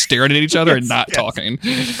 Just like staring at each other and not talking.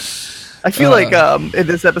 I feel like in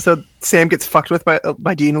this episode, Sam gets fucked with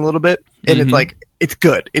by Dean a little bit, and it's like it's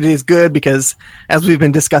good. It is good because, as we've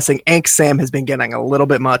been discussing, Angst Sam has been getting a little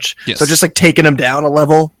bit much. Yes. So just like taking him down a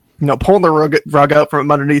level, pulling the rug out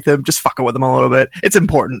from underneath him, just fucking with him a little bit. It's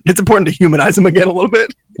important. It's important to humanize him again a little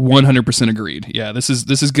bit. 100% agreed. Yeah, this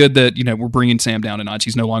is good that we're bringing Sam down a notch.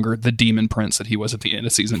 He's no longer the demon prince that he was at the end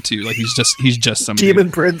of season 2. Like he's just some demon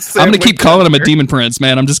dude. prince. Sam, I'm gonna keep calling him a demon prince,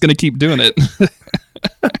 man. I'm just gonna keep doing it.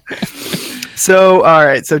 So, all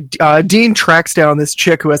right. So, Dean tracks down this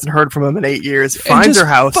chick who hasn't heard from him in 8 years, finds her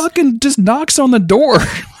house. Fucking just knocks on the door.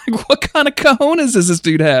 Like, what kind of cojones does this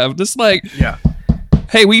dude have? Just like, yeah.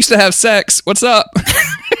 Hey, we used to have sex. What's up?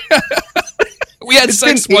 We had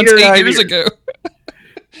sex once 8 years ago.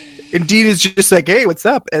 And Dean is just like, hey, what's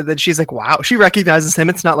up? And then she's like, wow. She recognizes him.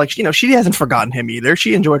 It's not like, she hasn't forgotten him either.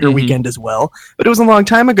 She enjoyed her weekend as well. But it was a long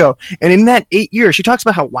time ago. And in that 8 years, she talks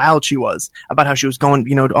about how wild she was, about how she was going,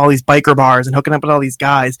 to all these biker bars and hooking up with all these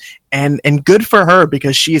guys. And good for her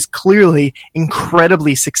because she is clearly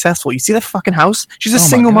incredibly successful. You see that fucking house? She's a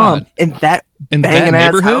single mom in that banging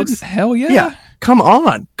ass house. Hell yeah. Yeah. Come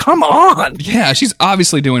on. Yeah, she's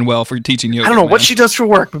obviously doing well for teaching yoga. I don't know what she does for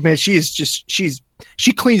work, but man,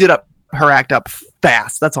 she cleaned it up, her act up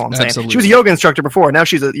fast. That's all I'm saying. Absolutely. She was a yoga instructor before. Now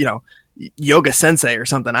she's a, yoga sensei or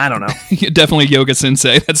something. I don't know. Definitely yoga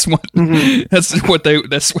sensei. That's what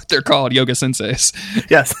that's what they're called, yoga senseis.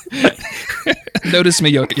 Yes. Notice me,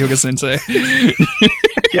 yoga sensei.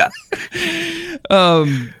 Yeah.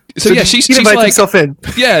 So yeah, she's invites like, himself in.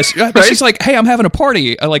 Yeah, Right? she's like, hey, I'm having a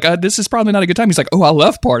party. This is probably not a good time. He's like, oh, I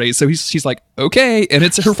love parties. So she's like, okay, and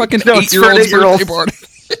it's her fucking 8-year-old's birthday party.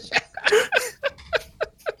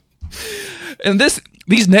 And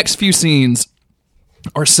these next few scenes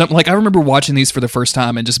are something like I remember watching these for the first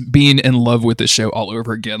time and just being in love with this show all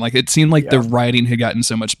over again. Like it seemed like the writing had gotten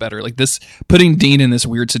so much better. Like this, putting Dean in this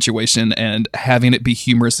weird situation and having it be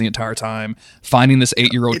humorous the entire time, finding this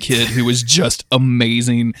 8-year-old kid who was just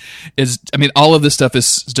amazing all of this stuff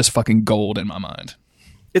is just fucking gold in my mind.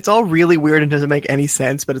 It's all really weird and doesn't make any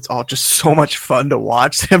sense, but it's all just so much fun to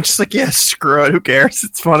watch. I'm just like, yeah, screw it. Who cares?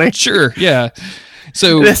 It's funny. Sure. Yeah.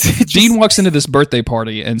 So Dean walks into this birthday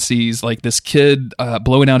party and sees like this kid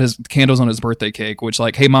blowing out his candles on his birthday cake, which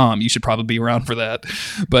like, hey mom, you should probably be around for that,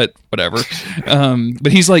 but whatever.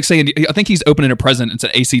 But he's like saying, I think he's opening a present. It's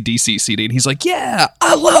an AC/DC CD, and he's like, yeah,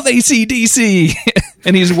 I love AC/DC.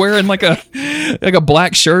 And he's wearing like a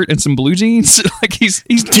black shirt and some blue jeans. Like he's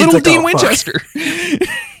little like, Dean Winchester.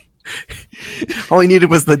 All he needed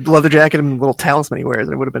was the leather jacket and the little talisman he wears,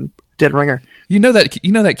 and it would have been dead ringer. You know that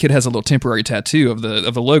kid has a little temporary tattoo of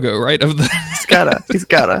the logo, right? He's gotta.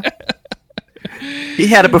 He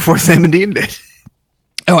had it before Sam and Dean did.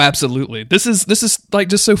 Oh, absolutely. This is like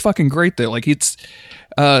just so fucking great though. Like it's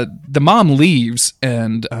the mom leaves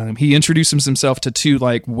and he introduces himself to two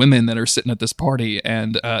like women that are sitting at this party,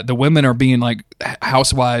 and the women are being like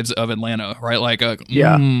housewives of Atlanta, right? Like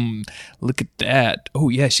look at that. Oh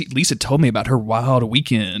yeah, Lisa told me about her wild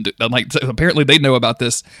weekend. Like so apparently they know about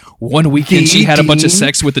this one weekend she had a bunch of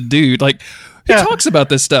sex with a dude. Like who talks about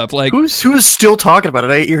this stuff? Like who's still talking about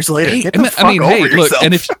it 8 years later? Get the fuck over yourself.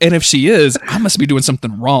 Look, and if she is, I must be doing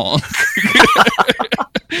something wrong.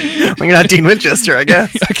 Well, you're not Dean Winchester, I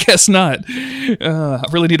guess. I guess not. I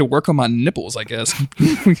really need to work on my nipples, I guess.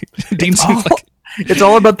 Dean seems like it's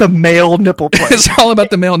all about the male nipple play. It's all about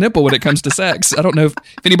the male nipple when it comes to sex. I don't know if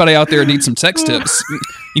anybody out there needs some sex tips.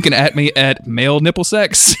 You can at me at male nipple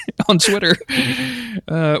sex on Twitter,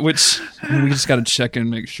 which we just got to check and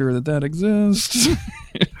make sure that exists.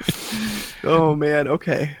 Oh man,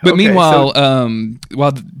 okay. But Okay, meanwhile, so-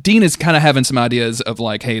 while Dean is kind of having some ideas of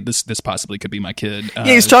like, hey, this possibly could be my kid. yeah,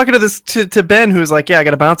 he's talking to Ben, who's like, yeah, I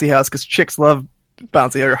got a bouncy house because chicks love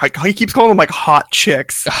bouncy. Or he keeps calling them like hot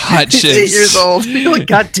chicks. Hot He's chicks. 8 years old. You're like,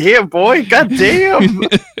 God damn, boy, God damn.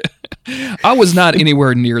 I was not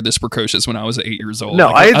anywhere near this precocious when I was 8 years old. No,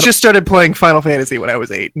 Like, I had don't- just started playing Final Fantasy when I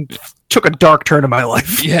was 8 and took a dark turn in my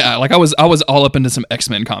life. Yeah, like I was all up into some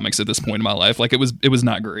X-Men comics at this point in my life. Like it was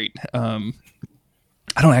not great.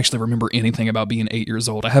 I don't actually remember anything about being 8 years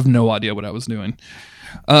old. I have no idea what I was doing.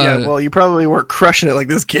 Yeah, well, you probably weren't crushing it like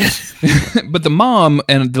this kid. But the mom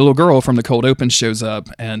and the little girl from the cold open shows up,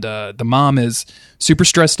 and the mom is super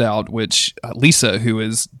stressed out, which Lisa, who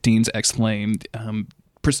is Dean's ex-flame,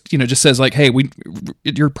 just says like, hey,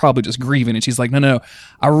 you're probably just grieving. And she's like, no,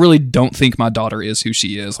 I really don't think my daughter is who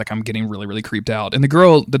she is. Like, I'm getting really, really creeped out. And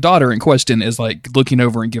the daughter in question is like looking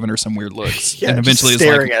over and giving her some weird looks. Yeah, and eventually just is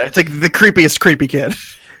like, staring at it. It's like the creepiest creepy kid.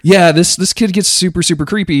 yeah, this kid gets super, super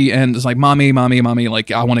creepy and is like, mommy,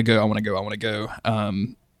 like, I want to go.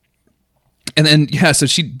 And then, yeah, so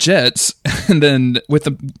she jets and then with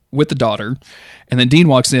the daughter, and then Dean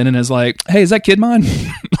walks in and is like, hey, is that kid mine?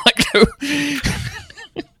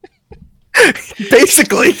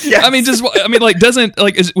 Basically, yeah. Doesn't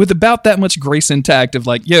is with about that much grace intact of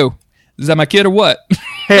like, yo, is that my kid or what?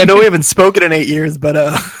 Hey, I know we haven't spoken in 8 years, but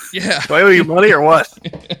Yeah. do I owe you money or what?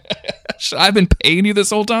 I've been paying you this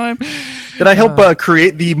whole time. Did I help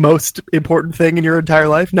create the most important thing in your entire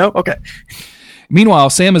life? No? Okay. Meanwhile,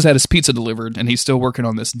 Sam has had his pizza delivered and he's still working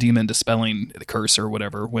on this demon dispelling curse or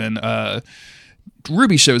whatever when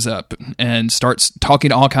Ruby shows up and starts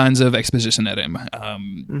talking all kinds of exposition at him.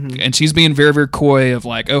 And she's being very, very coy of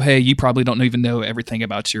like, oh, hey, you probably don't even know everything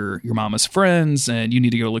about your mama's friends and you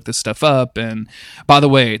need to go look this stuff up. And by the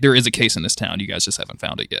way, there is a case in this town. You guys just haven't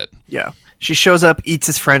found it yet. Yeah. She shows up, eats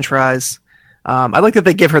his french fries. I like that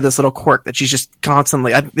they give her this little quirk that she's just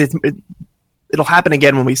constantly... It'll happen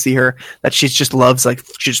again when we see her that she just loves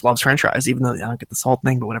french fries, even though I don't get the salt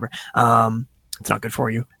thing, but whatever. It's not good for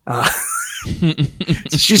you.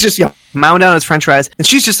 So she's just mowing down his french fries, and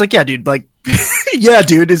she's just like, yeah, dude, like, yeah,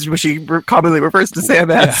 dude, is what she commonly refers to Sam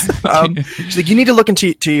as. She's like, you need to look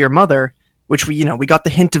into your mother, which we got the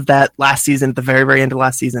hint of that last season, at the very, very end of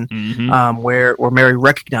last season, where Mary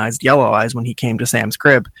recognized Yellow Eyes when he came to Sam's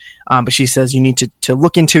crib. But she says you need to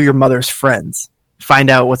look into your mother's friends.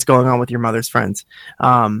 Find out what's going on with your mother's friends.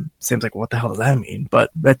 Sam's like, what the hell does that mean?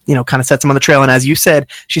 But that, kind of sets him on the trail. And as you said,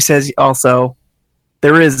 she says also,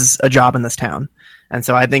 there is a job in this town. And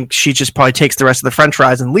so I think she just probably takes the rest of the french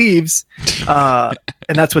fries and leaves. And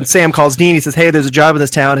that's when Sam calls Dean. He says, hey, there's a job in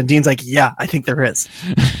this town. And Dean's like, yeah, I think there is.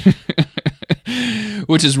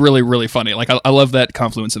 Which is really, really funny. Like, I love that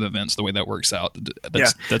confluence of events, the way that works out.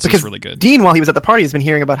 That's because just really good. Dean, while he was at the party, has been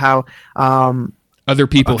hearing about how Other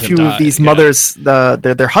people a have few died. of these mothers,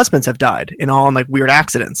 their husbands have died in all like weird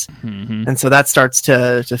accidents. And so that starts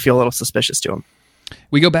to feel a little suspicious to him.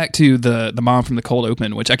 We go back to the mom from the cold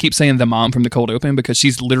open, which I keep saying the mom from the cold open because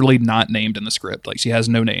she's literally not named in the script. Like, she has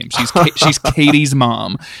no name. She's Katie's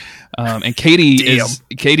mom. And Katie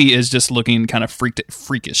is just looking kind of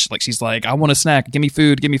freakish. Like, she's like, I want a snack. Give me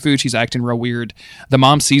food. She's acting real weird. The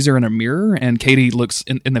mom sees her in a mirror, and Katie looks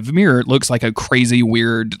in the mirror, looks like a crazy,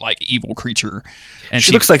 weird, like evil creature. And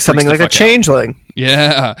She looks like something like a changeling.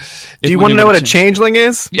 Yeah. Do you want to know what a changeling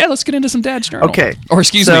is? Yeah, let's get into some Dad's journal. Okay. Or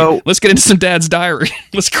excuse me, let's get into some Dad's diary.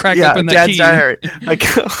 Let's crack open that Dad's key. diary. I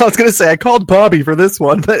was going to say I called Bobby for this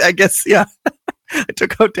one, but I guess, yeah. I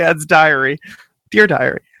took out Dad's diary. Dear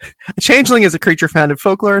diary. A changeling is a creature found in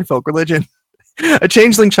folklore and folk religion. A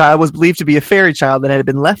changeling child was believed to be a fairy child that had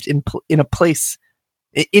been left in place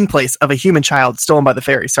of a human child stolen by the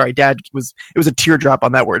fairy. Sorry, Dad it was a teardrop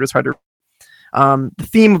on that word. It was hard to. The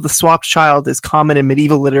theme of the swapped child is common in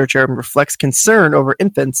medieval literature and reflects concern over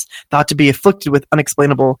infants thought to be afflicted with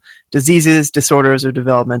unexplainable diseases, disorders, or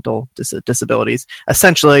developmental disabilities.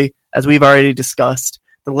 Essentially, as we've already discussed,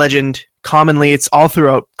 the legend commonly, it's all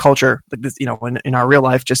throughout culture, like this, in our real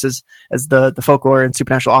life, just as the folklore and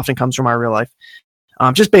supernatural often comes from our real life.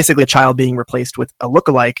 Just basically a child being replaced with a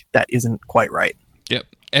lookalike that isn't quite right. Yep.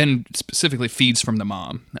 And specifically feeds from the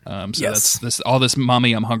mom. So Yes. that's all this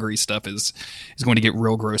mommy I'm hungry stuff is going to get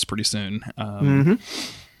real gross pretty soon.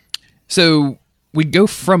 So we go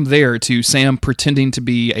from there to Sam pretending to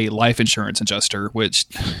be a life insurance adjuster, which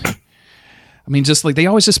I mean, just like they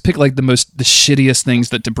always just pick like the shittiest things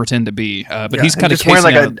to pretend to be. But he's kind of just wearing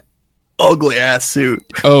like an ugly ass suit.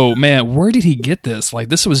 Oh man, where did he get this? Like,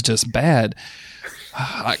 this was just bad.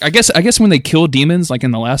 I guess when they kill demons, like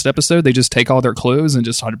in the last episode, they just take all their clothes and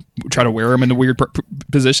just try to wear them into weird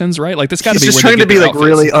positions, right? Like this got to be He's just where they trying to get be their like outfits.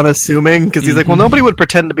 really unassuming because he's like, well, nobody would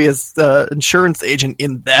pretend to be his insurance agent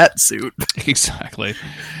in that suit. Exactly.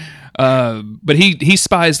 But he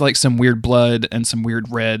spies like some weird blood and some weird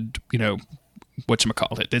red,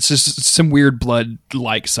 whatchamacallit. It's just some weird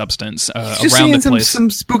blood-like substance Just around seeing the place. some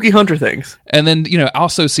spooky hunter things. And then,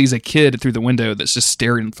 also sees a kid through the window that's just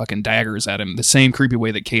staring fucking daggers at him, the same creepy way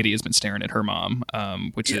that Katie has been staring at her mom,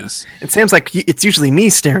 which is... It seems like it's usually me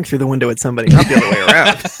staring through the window at somebody, not the other way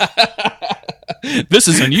around. This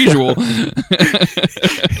is unusual.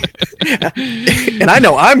 And I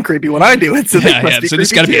know I'm creepy when I do it, so they must be so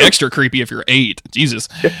this creepy got to be too. extra creepy if you're 8. Jesus.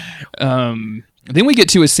 Then we get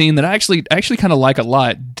to a scene that I actually kind of like a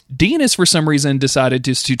lot. Dean has, for some reason, decided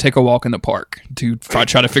just to take a walk in the park to try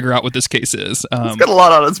to figure out what this case is. He's got a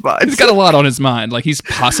lot on his mind. He's got a lot on his mind. Like, he's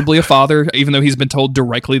possibly a father, even though he's been told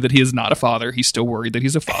directly that he is not a father. He's still worried that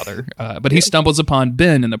he's a father. But he stumbles upon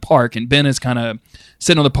Ben in the park, and Ben is kind of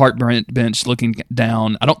sitting on the park bench looking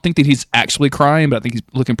down. I don't think that he's actually crying, but I think he's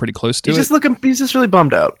looking pretty close to it. He's just really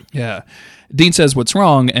bummed out. Yeah. Dean says what's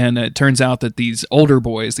wrong, and it turns out that these older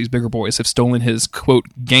boys, these bigger boys, have stolen his, quote,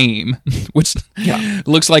 game, which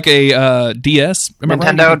looks like a DS.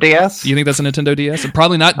 Nintendo DS? You think that's a Nintendo DS?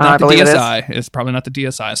 Probably not I the believe it is. DSi. It's probably not the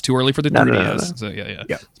DSi. It's too early for the 3DS. No. So, yeah. Yeah.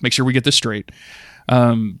 Let's make sure we get this straight.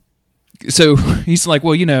 So he's like,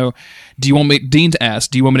 well, do you want me, Dean asks,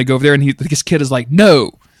 do you want me to go over there? And this kid is like,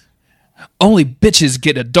 no. Only bitches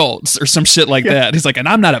get adults or some shit like that. He's like, and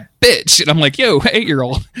I'm not a bitch. And I'm like, yo,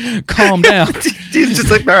 8-year-old, calm down. He's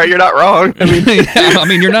just like, all right, you're not wrong. I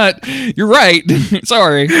mean, you're right.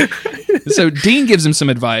 Sorry. So Dean gives him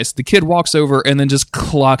some advice. The kid walks over and then just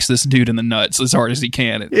clocks this dude in the nuts as hard as he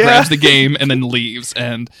can. Grabs the game and then leaves.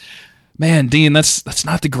 And man, Dean, that's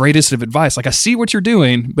not the greatest of advice. Like, I see what you're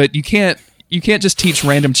doing, but you can't just teach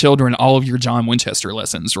random children all of your John Winchester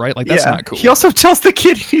lessons, right? Like, that's not cool. He also tells the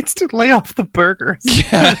kid he needs to lay off the burgers.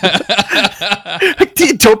 Like,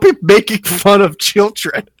 dude, don't be making fun of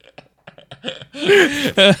children.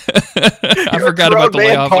 I forgot about the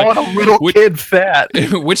layoff. Calling a little kid fat.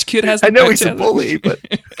 Which kid has? I know he's a bully, but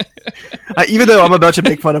even though I'm about to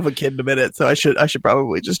make fun of a kid in a minute, so I should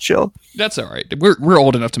probably just chill. That's all right. We're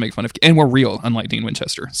old enough to make fun of, and we're real, unlike Dean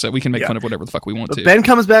Winchester, so we can make fun of whatever the fuck we want But to. Ben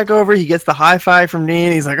comes back over. He gets the high five from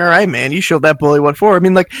Dean. He's like, "All right, man, you showed that bully what for." I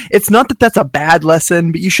mean, like, it's not that that's a bad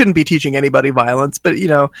lesson, but you shouldn't be teaching anybody violence. But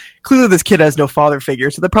clearly this kid has no father figure,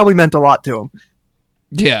 so that probably meant a lot to him.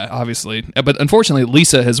 Yeah, obviously. But unfortunately,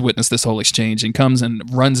 Lisa has witnessed this whole exchange and comes and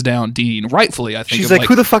runs down Dean, rightfully, I think. She's like,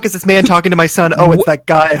 who the fuck is this man talking to my son? Oh, it's that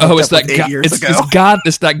guy. It's that guy.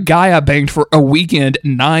 It's that guy I banged for a weekend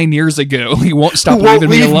 9 years ago. He won't stop leaving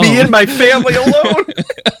me alone. Me and my family alone.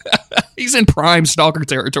 He's in prime stalker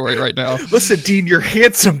territory right now. Listen, Dean, you're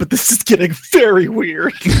handsome, but this is getting very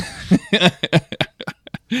weird.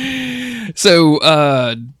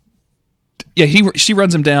 So, she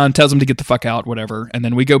runs him down, tells him to get the fuck out, whatever. And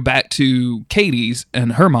then we go back to Katie's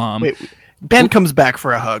and her mom. Wait, Ben comes back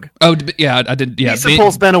for a hug. Oh, yeah, I did. Yeah, Lisa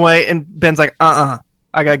pulls Ben away, and Ben's like, I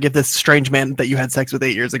gotta give this strange man that you had sex with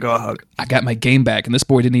 8 years ago a hug. I got my game back, and this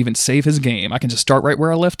boy didn't even save his game. I can just start right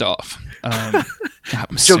where I left off.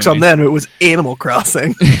 Joke's on them. It was Animal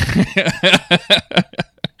Crossing.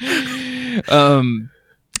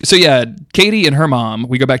 So yeah, Katie and her mom,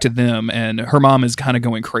 we go back to them, and her mom is kind of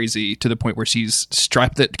going crazy to the point where she's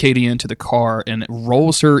strapped Katie into the car and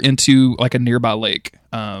rolls her into like a nearby lake.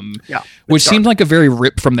 Which seemed like a very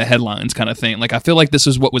rip from the headlines kind of thing. Like, I feel like this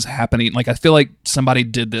is what was happening. Like, I feel like somebody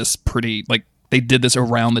did this they did this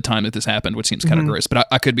around the time that this happened, which seems kind of gross. But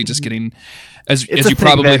I could be just getting, as you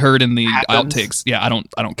probably heard in the outtakes. Yeah, I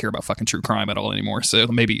don't care about fucking true crime at all anymore. So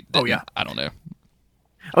maybe. Oh yeah, I don't know.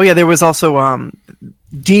 Oh yeah, there was also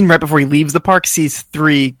Dean right before he leaves the park sees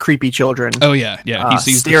 3 creepy children. Oh yeah. He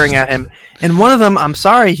sees staring at him, and one of them, I'm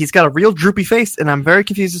sorry, he's got a real droopy face, and I'm very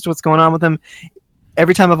confused as to what's going on with him.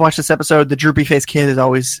 Every time I've watched this episode, the droopy face kid is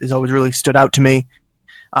always really stood out to me.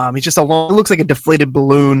 He's just looks like a deflated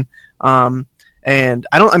balloon. And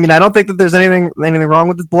I don't think that there's anything wrong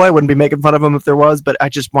with this boy. I wouldn't be making fun of him if there was, but I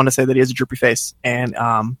just want to say that he has a droopy face, and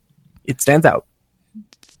it stands out.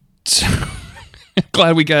 I'm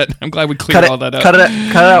glad we cleared all that up. Cut it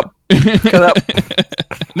out.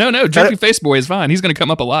 No, droopy face boy is fine. He's going to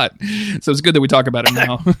come up a lot, so it's good that we talk about it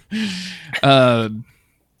now.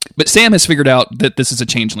 But Sam has figured out that this is a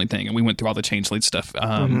changeling thing, and we went through all the changeling stuff.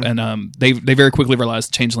 And they very quickly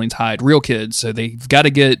realized changelings hide real kids, so they've got to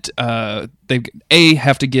get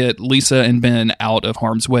have to get Lisa and Ben out of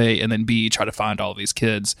harm's way, and then B, try to find all of these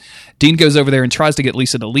kids. Dean goes over there and tries to get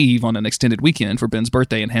Lisa to leave on an extended weekend for Ben's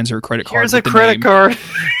birthday, and hands her a credit card. Here's a credit card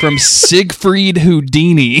from Siegfried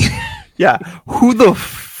Houdini. Yeah, who the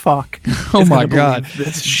fuck? Oh is my gonna God! believe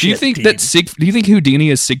this Do you shit, think Dean? that do you think Houdini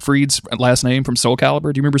is Siegfried's last name from Soul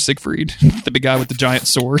Calibur? Do you remember Siegfried, the big guy with the giant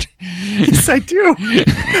sword? Yes, I do.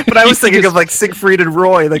 But I was thinking of like Siegfried and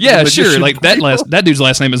Roy. Like Yeah, the sure. magician Like that dude's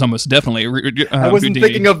last name is almost definitely. I wasn't Houdini.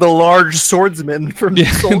 thinking of the large swordsman from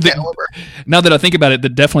Soul the- Calibur. Now that I think about it,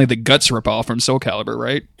 definitely the Guts ripoff from Soul Calibur,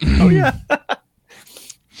 right? Oh yeah.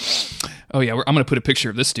 Oh yeah, I'm gonna put a picture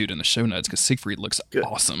of this dude in the show notes because Siegfried looks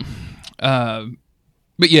awesome.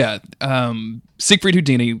 But yeah, Siegfried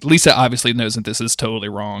Houdini. Lisa obviously knows that this is totally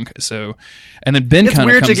wrong. So, and then Ben It's kind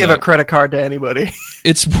of weird comes to give up. a credit card to anybody.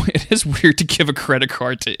 It is weird to give a credit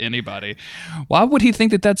card to anybody. Why would he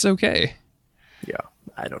think that that's okay? Yeah,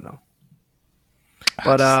 I don't know.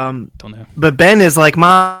 But Don't know. but Ben is like,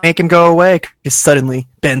 Mom, make him go away. Because suddenly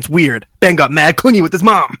Ben's weird. Ben got mad clingy with his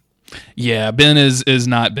mom. Yeah, Ben is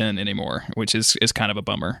not Ben anymore, which is kind of a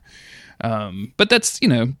bummer. But that's,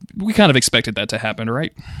 we kind of expected that to happen,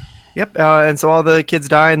 right? Yep. And so all the kids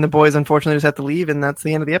die, and the boys unfortunately just have to leave, and that's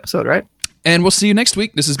the end of the episode, right? And we'll see you next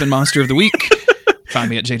week. This has been Monster of the Week. Find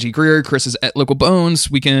me at JG Greer. Chris is at Local Bones.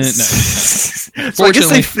 Weekend. No. So I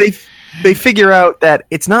guess they figure out that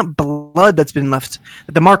it's not blood that's been left,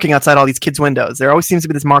 the marking outside all these kids' windows. There always seems to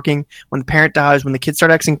be this marking when the parent dies, when the kid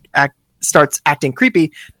starts acting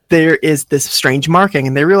creepy. There is this strange marking,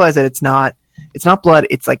 and they realize that it's not blood.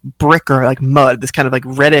 It's like brick or like mud, this kind of like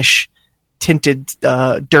reddish tinted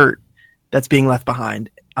dirt that's being left behind.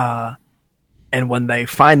 And when they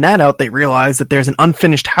find that out, they realize that there's an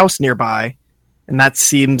unfinished house nearby, and that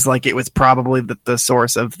seems like it was probably the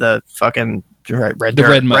source of the fucking red dirt.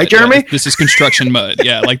 Red mud, right, Jeremy? Yeah, this is construction mud.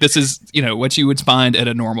 Yeah, like this is what you would find at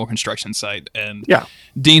a normal construction site. And Yeah.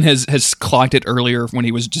 Dean has clocked it earlier when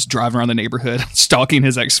he was just driving around the neighborhood, stalking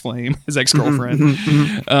his ex-girlfriend,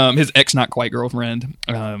 his ex not quite girlfriend.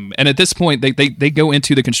 And at this point, they go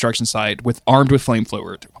into the construction site armed with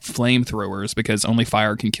flamethrowers because only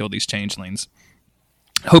fire can kill these changelings,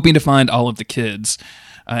 hoping to find all of the kids.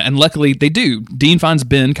 And luckily they do. Dean finds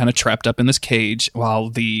Ben kind of trapped up in this cage while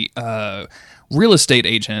the real estate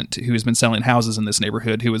agent who has been selling houses in this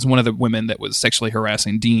neighborhood, who was one of the women that was sexually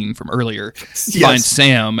harassing Dean from earlier, finds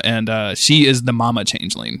Sam, and she is the mama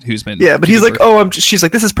changeling who's been... Yeah, but he's like, she's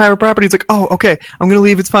like, this is private property. He's like, oh, okay, I'm going to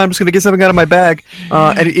leave. It's fine. I'm just going to get something out of my bag.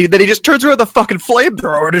 And then he just turns around the fucking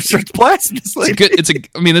flamethrower and starts blasting this lady.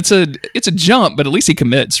 It's a jump, but at least he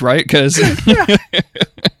commits, right? Because...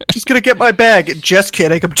 Just going to get my bag. Just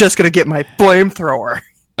kidding. I'm just going to get my flamethrower.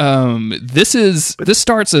 This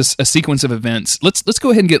starts a sequence of events. Let's go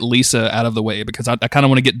ahead and get Lisa out of the way because I kind of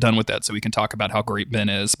want to get done with that so we can talk about how great Ben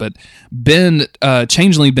is. But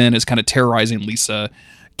changeling Ben is kind of terrorizing Lisa.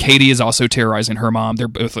 Katie is also terrorizing her mom. They're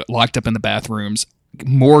both locked up in the bathrooms.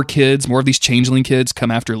 More of these changeling kids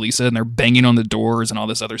come after Lisa, and they're banging on the doors and all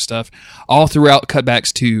this other stuff. All throughout,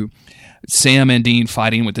 cutbacks to Sam and Dean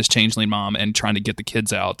fighting with this changeling mom and trying to get the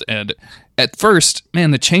kids out. And at first,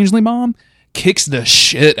 man, the changeling mom kicks the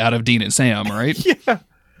shit out of Dean and Sam, right? Yeah.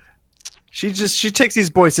 She takes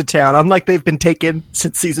these boys to town, unlike they've been taken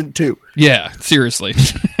since season 2. Yeah, seriously.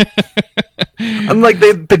 Unlike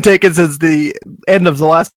they've been taken since the end of the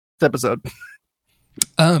last episode.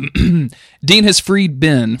 Dean has freed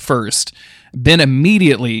Ben first. Ben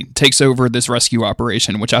immediately takes over this rescue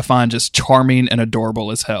operation, which I find just charming and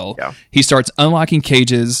adorable as hell. Yeah. He starts unlocking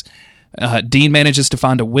cages. Dean manages to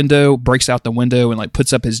find a window, breaks out the window, and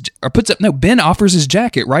Ben offers his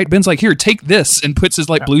jacket, right? Ben's like, here, take this, and puts his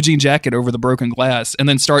blue jean jacket over the broken glass, and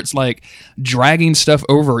then starts dragging stuff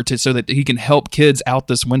over so that he can help kids out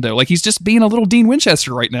this window. Like, he's just being a little Dean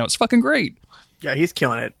Winchester right now. It's fucking great. Yeah, he's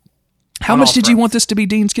killing it. How much did you want this to be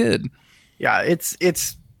Dean's kid? Yeah, it's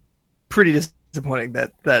pretty disappointing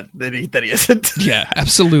that he isn't. Yeah,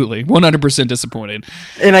 absolutely. 100% disappointed.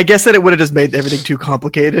 And I guess that it would have just made everything too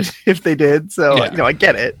complicated if they did. So, I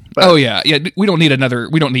get it. But Oh, yeah. We don't need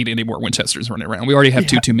any more Winchesters running around. We already have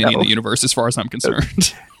too many in the universe as far as I'm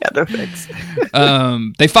concerned. Yeah, no thanks.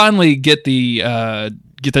 They finally get the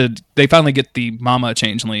mama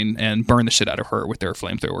changeling and burn the shit out of her with their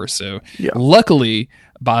flamethrowers. So luckily,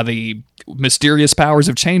 by the mysterious powers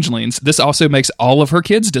of changelings, this also makes all of her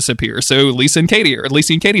kids disappear. So Lisa and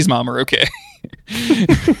Katie's mom are okay.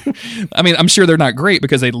 I mean, I'm sure they're not great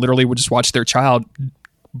because they literally would just watch their child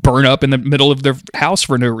burn up in the middle of their house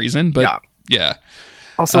for no reason. But yeah.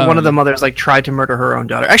 Also, one of the mothers like tried to murder her own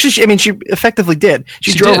daughter. Actually, she effectively did.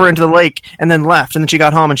 She drove did. her into the lake and then left, and then she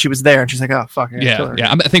got home and she was there, and she's like, "Oh fuck, I gotta kill her."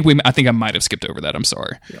 Yeah. I think I might have skipped over that. I'm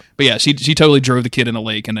sorry, but yeah, she totally drove the kid in the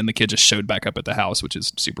lake, and then the kid just showed back up at the house, which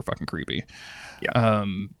is super fucking creepy. Yeah.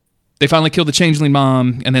 They finally kill the changeling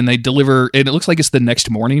mom, and then they deliver. And it looks like it's the next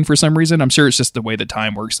morning for some reason. I'm sure it's just the way that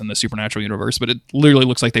time works in the supernatural universe, but it literally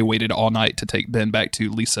looks like they waited all night to take Ben back to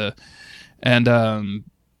Lisa, and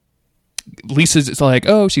Lisa's like,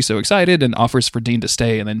 oh, she's so excited and offers for Dean to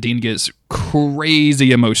stay. And then Dean gets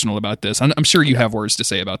crazy emotional about this. I'm sure you have words to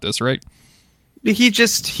say about this, right?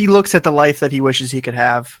 He looks at the life that he wishes he could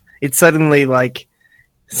have. It's suddenly like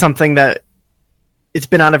something that it's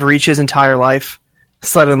been out of reach his entire life.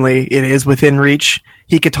 Suddenly it is within reach.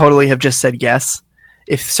 He could totally have just said yes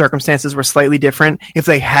if circumstances were slightly different, if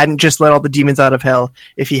they hadn't just let all the demons out of hell,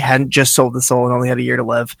 if he hadn't just sold the soul and only had a year to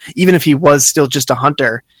live, even if he was still just a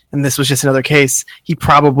hunter and this was just another case, he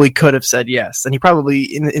probably could have said yes. And he probably,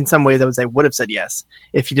 in some ways, I would say, would have said yes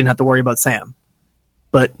if he didn't have to worry about Sam.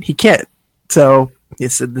 But he can't. So he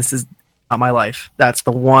said, this is not my life. That's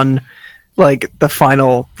the one, like, the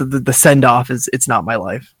final, the send-off is, it's not my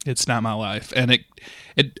life. It's not my life. And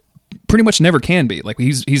it pretty much never can be. Like,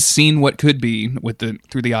 he's seen what could be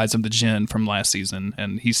through the eyes of the Jinn from last season,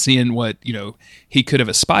 and he's seeing what, he could have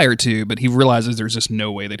aspired to, but he realizes there's just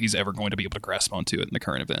no way that he's ever going to be able to grasp onto it in the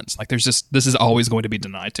current events. Like, this is always going to be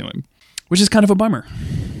denied to him, which is kind of a bummer.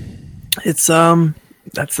 It's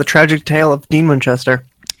that's the tragic tale of Dean Winchester.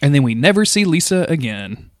 And then we never see Lisa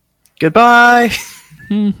again. Goodbye.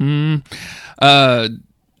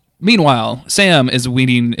 Meanwhile, Sam is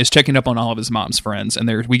checking up on all of his mom's friends,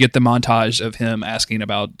 and we get the montage of him asking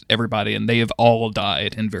about everybody, and they have all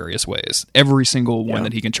died in various ways. Every single one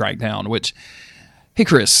that he can track down, which, hey,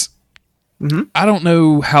 Chris, I don't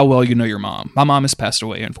know how well you know your mom. My mom has passed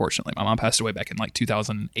away, unfortunately. My mom passed away back in like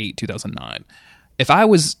 2008, 2009.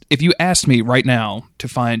 If you asked me right now to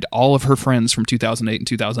find all of her friends from 2008 and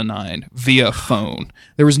 2009 via phone,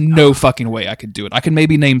 there was no fucking way I could do it. I could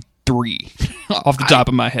maybe name 3 off the top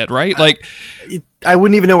of my head, right? Like, I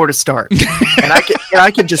wouldn't even know where to start, and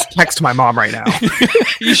I can just text my mom right now.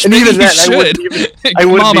 You should. And even then, I wouldn't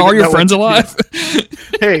even. Mom, are your friends alive?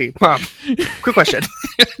 Hey, Mom. Quick question.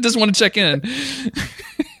 Just want to check in.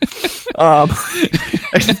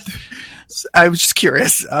 I was just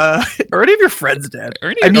curious. Are any of your friends dead?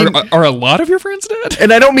 Are a lot of your friends dead?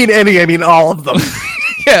 And I don't mean any. I mean all of them.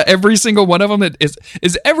 Yeah, every single one of them.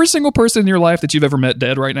 Is every single person in your life that you've ever met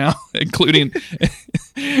dead right now, including.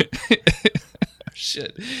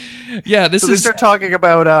 Shit. Yeah, they start talking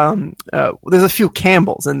about. There's a few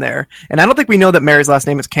Campbells in there, and I don't think we know that Mary's last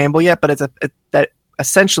name is Campbell yet, but that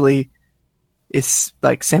essentially is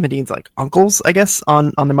like Sam and Dean's like uncles, I guess,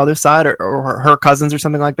 on the mother's side, or her cousins or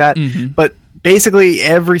something like that. But basically,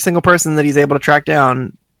 every single person that he's able to track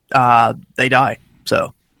down, they die.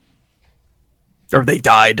 So. Or they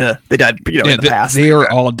died, in the past. They are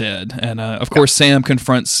all dead. And, of course, Sam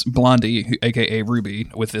confronts Blondie, a.k.a.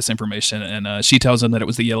 Ruby, with this information. And she tells him that it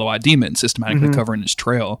was the yellow-eyed demon systematically covering his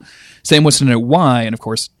trail. Sam wants to know why and, of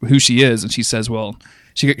course, who she is. And she says, well,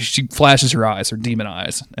 she flashes her eyes, her demon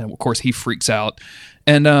eyes. And, of course, he freaks out.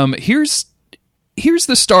 And here's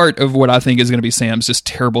the start of what I think is going to be Sam's just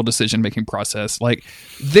terrible decision-making process. Like,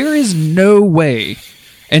 there is no way...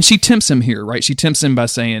 And she tempts him here, right? She tempts him by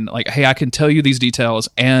saying, like, hey, I can tell you these details,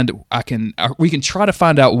 and we can try to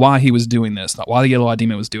find out why he was doing this, why the yellow-eyed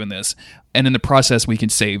demon was doing this, and in the process, we can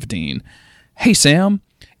save Dean. Hey, Sam,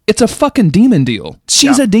 it's a fucking demon deal.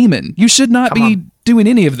 She's a demon. You should not be doing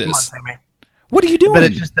any of this. What are you doing? But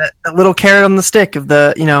it's just that little carrot on the stick of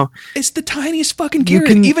the, It's the tiniest fucking carrot.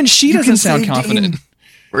 Even she doesn't sound confident. Dean.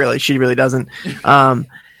 Really, she really doesn't.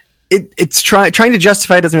 It's trying to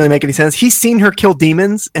justify it doesn't really make any sense. He's seen her kill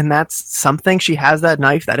demons, and that's something. She has that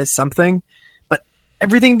knife. That is something. But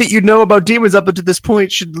everything that you know about demons up until this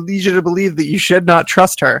point should lead you to believe that you should not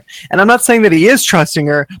trust her. And I'm not saying that he is trusting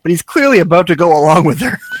her, but he's clearly about to go along with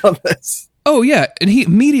her on this. Oh, yeah. And he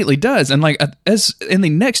immediately does. And like as in the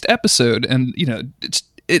next episode, and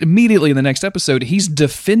immediately in the next episode, he's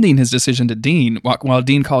defending his decision to Dean while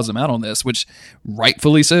Dean calls him out on this, which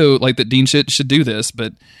rightfully so, like that Dean should do this,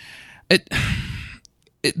 but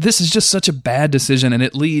this is just such a bad decision, and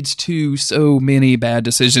it leads to so many bad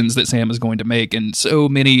decisions that Sam is going to make, and so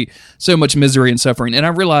much misery and suffering. And I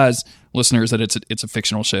realize, listeners, that it's a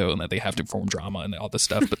fictional show and that they have to perform drama and all this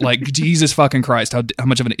stuff, but like, Jesus fucking Christ, how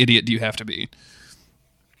much of an idiot do you have to be?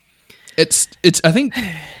 I think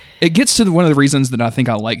it gets to one of the reasons that I think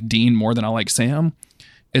I like Dean more than I like Sam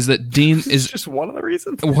is that Dean It's is just one of the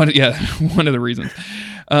reasons. one of the reasons.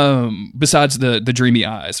 Besides the dreamy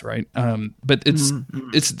eyes, right? But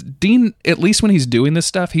it's Dean. At least when he's doing this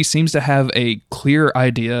stuff, he seems to have a clear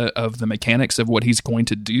idea of the mechanics of what he's going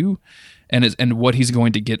to do, and what he's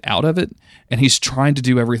going to get out of it, and he's trying to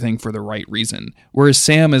do everything for the right reason. Whereas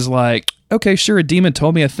Sam is like, okay, sure, a demon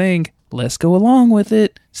told me a thing. Let's go along with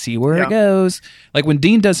it, see where it goes. Like when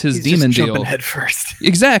Dean does his He's demon just deal. jumping head first.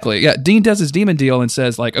 Exactly. Yeah. Dean does his demon deal and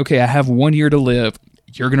says, like, okay, I have 1 year to live.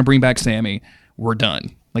 You're going to bring back Sammy. We're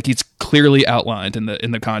done. Like he's clearly outlined in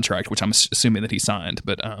the contract, which I'm assuming that he signed.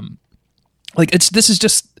 But like it's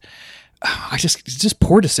just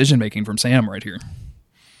poor decision making from Sam right here.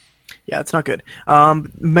 Yeah, it's not good.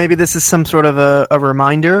 Maybe this is some sort of a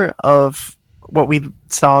reminder of what we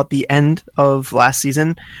saw at the end of last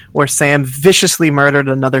season, where Sam viciously murdered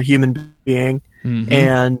another human being,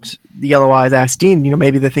 and the Yellow Eyes asked Dean,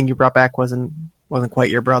 maybe the thing you brought back wasn't quite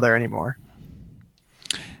your brother anymore.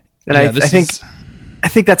 And I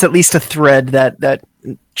think that's at least a thread that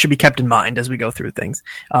should be kept in mind as we go through things.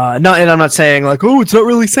 And I'm not saying like, oh, it's not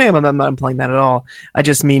really Sam. I'm not implying that at all. I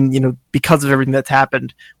just mean, because of everything that's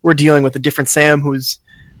happened, we're dealing with a different Sam who's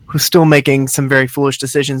still making some very foolish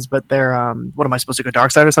decisions, but they're, what am I supposed to go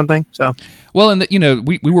dark side or something? So, well, and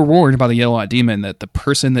we were warned by the Yellow-Eyed Demon that the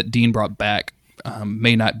person that Dean brought back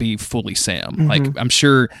may not be fully Sam. Mm-hmm. Like I'm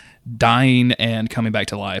sure dying and coming back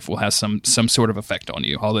to life will have some sort of effect on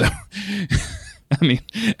you. Although, I mean,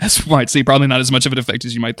 as we might see, probably not as much of an effect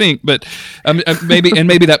as you might think, but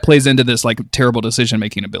maybe that plays into this like terrible decision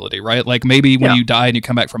making ability, right? Like maybe when you die and you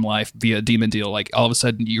come back from life via demon deal, like all of a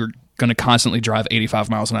sudden you're going to constantly drive 85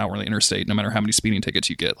 miles an hour on the interstate, no matter how many speeding tickets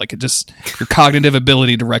you get. Like it just, your cognitive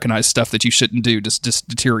ability to recognize stuff that you shouldn't do just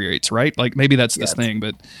deteriorates, right? Like maybe that's this thing,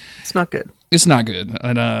 but it's not good. It's not good.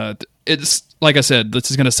 And it's, like I said, this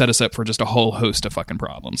is going to set us up for just a whole host of fucking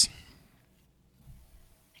problems.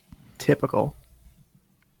 Typical.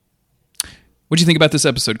 What'd you think about this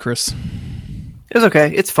episode, Chris? It was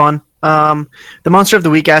okay. It's fun. The Monster of the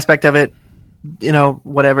Week aspect of it,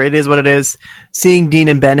 whatever. It is what it is. Seeing Dean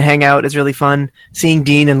and Ben hang out is really fun. Seeing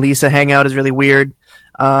Dean and Lisa hang out is really weird.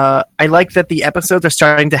 I like that the episodes are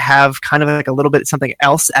starting to have kind of like a little bit something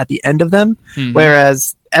else at the end of them,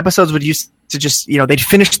 whereas episodes would used to just, they'd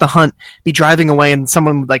finish the hunt, be driving away, and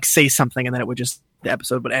someone would like say something, and then the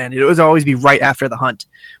episode would end. It would always be right after the hunt.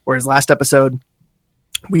 Whereas last episode,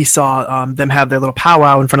 we saw them have their little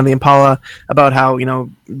powwow in front of the Impala about how,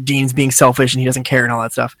 Dean's being selfish and he doesn't care and all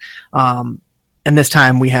that stuff. And this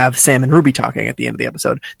time we have Sam and Ruby talking at the end of the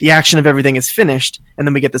episode. The action of everything is finished, and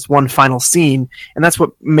then we get this one final scene, and that's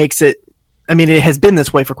what makes it. I mean, it has been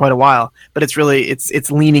this way for quite a while, but it's really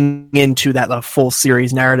it's leaning into that full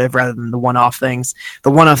series narrative rather than the one-off things. The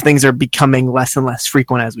one-off things are becoming less and less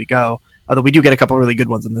frequent as we go, although we do get a couple of really good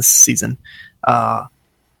ones in this season.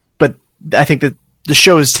 But I think that the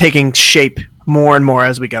show is taking shape more and more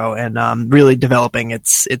as we go, and really developing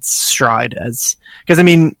its stride because I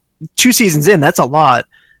mean, 2 seasons in, that's a lot,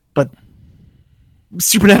 but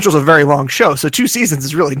Supernatural's a very long show, so 2 seasons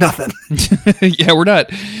is really nothing. Yeah,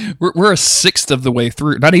 we're a sixth of the way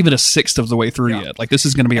through, not even a sixth of the way through yet. Like this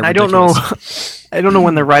is going to be a ridiculous. I don't know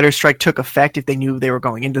when the writer's strike took effect, if they knew they were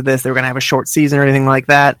going into this, they were going to have a short season or anything like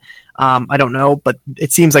that. I don't know, but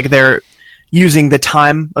it seems like they're using the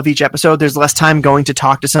time of each episode. There's less time going to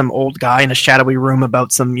talk to some old guy in a shadowy room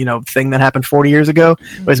about some, thing that happened 40 years ago.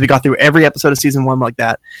 Whereas we got through every episode of season 1 like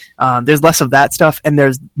that. There's less of that stuff, and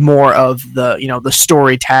there's more of the, the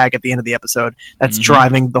story tag at the end of the episode that's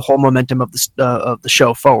driving the whole momentum of the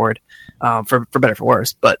show forward, for better or for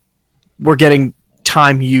worse. But we're getting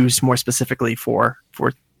time used more specifically for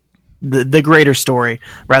the greater story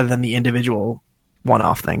rather than the individual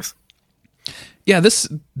one-off things. Yeah,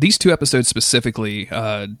 these 2 episodes specifically,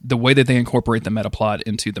 the way that they incorporate the meta plot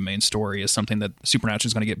into the main story is something that Supernatural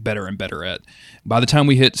is going to get better and better at. By the time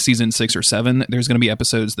we hit season 6 or 7, there's going to be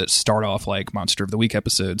episodes that start off like Monster of the Week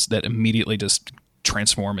episodes that immediately just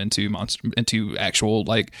transform into actual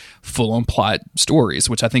like full-on plot stories,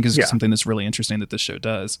 which I think is something that's really interesting that this show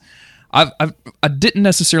does. I didn't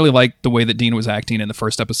necessarily like the way that Dean was acting in the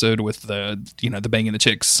first episode with the banging the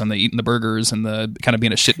chicks and the eating the burgers and the kind of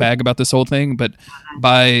being a shitbag about this whole thing. But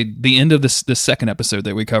by the end of this second episode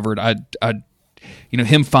that we covered, I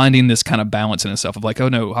him finding this kind of balance in himself of like, oh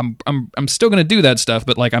no, I'm still going to do that stuff,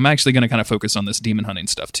 but like I'm actually going to kind of focus on this demon hunting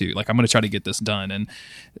stuff too. Like I'm going to try to get this done, and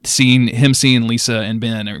seeing Lisa and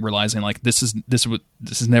Ben and realizing like this is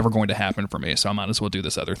never going to happen for me, so I might as well do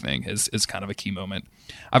this other thing is kind of a key moment.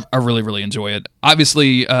 I really, really enjoy it.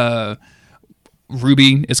 Obviously,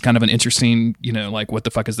 Ruby is kind of an interesting, like what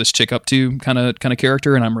the fuck is this chick up to kind of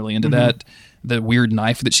character, and I'm really into that. The weird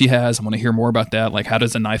knife that she has, I want to hear more about that. Like, how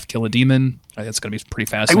does a knife kill a demon? It's going to be pretty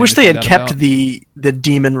fascinating. I wish they had kept the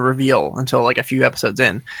demon reveal until like a few episodes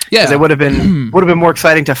in. Yeah, 'cause it would have been more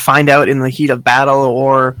exciting to find out in the heat of battle,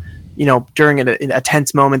 or during a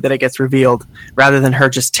tense moment that it gets revealed, rather than her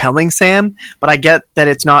just telling Sam. But I get that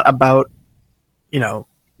it's not about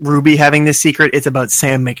Ruby having this secret. It's about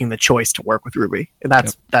Sam making the choice to work with Ruby, and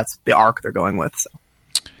that's the arc they're going with. So.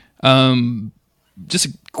 Just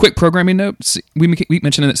a quick programming note. We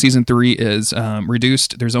mentioned that season 3 is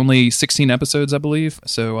reduced. There's only 16 episodes, I believe.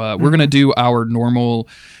 So we're going to do our normal.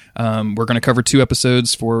 We're going to cover 2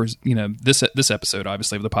 episodes for this episode,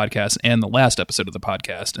 obviously, of the podcast, and the last episode of the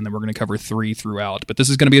podcast, and then we're going to cover 3 throughout. But this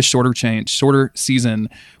is going to be a shorter season,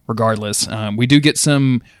 regardless. We do get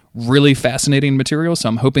some really fascinating material, so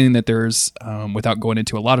I'm hoping that there's, without going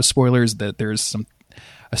into a lot of spoilers, that there's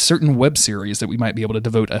a certain web series that we might be able to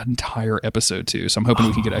devote an entire episode to. So I'm hoping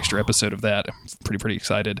we can get an extra episode of that. I'm pretty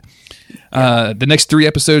excited. The next 3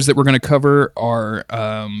 episodes that we're going to cover are,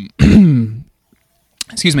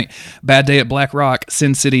 Bad Day at Black Rock,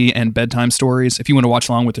 Sin City, and Bedtime Stories. If you want to watch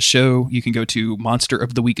along with the show, you can go to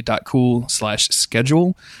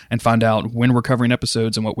monsteroftheweek.cool/schedule and find out when we're covering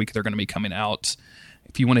episodes and what week they're going to be coming out.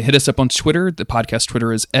 If you want to hit us up on Twitter, the podcast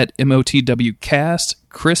Twitter is @MOTWcast.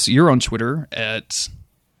 Chris, you're on Twitter at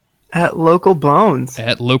Local Bones.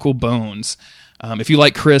 If you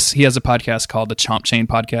like Chris, he has a podcast called the Chomp Chain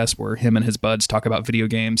Podcast, where him and his buds talk about video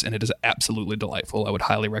games, and it is absolutely delightful. I would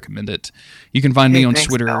highly recommend it. You can find me on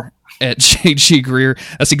Twitter at JG Greer.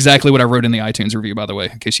 That's exactly what I wrote in the iTunes review, by the way,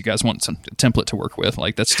 in case you guys want some template to work with.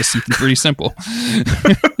 Like, that's just something pretty simple.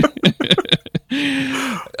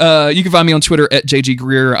 You can find me on Twitter at JG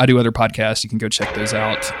Greer. I do other podcasts. You can go check those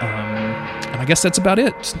out. And I guess that's about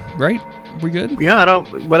it, right? We good? Yeah,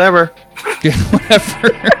 whatever. Yeah,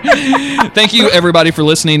 whatever. Thank you, everybody, for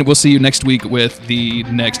listening. We'll see you next week with the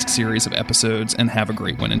next series of episodes, and have a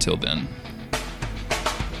great one until then.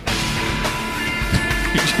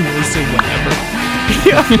 Did you really say whatever?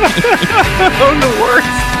 Yeah. Oh, the worst.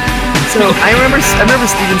 So I remember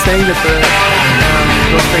Steven saying that the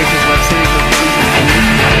Ghostbusters web series was season 8.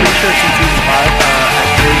 I'm pretty sure it's in season 5.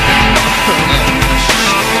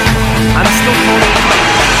 I'm still calling it.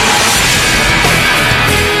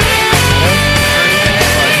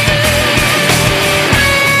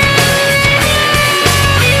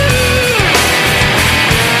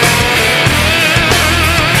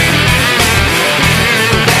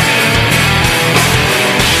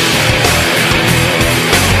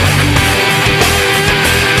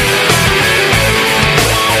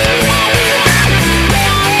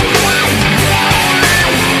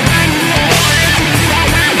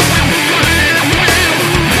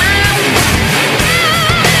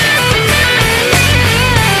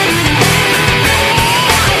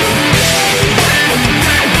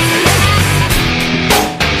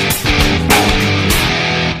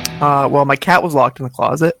 Well, my cat was locked in the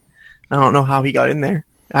closet. I don't know how he got in there.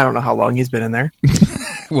 I don't know how long he's been in there.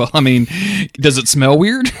 Well, I mean, does it smell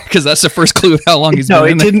weird? Because that's the first clue of how long he's been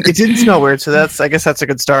in there. No, it didn't smell weird, so I guess that's a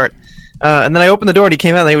good start. And then I opened the door and he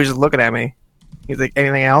came out and he was just looking at me. He's like,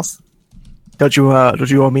 anything else? Don't you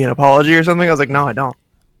owe me an apology or something? I was like, no, I don't.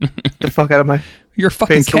 Get the fuck out of my You're a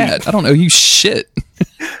fucking cat. I don't know you shit.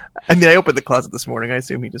 I mean, I opened the closet this morning. I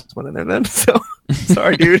assume he just went in there then. So,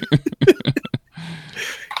 sorry, dude.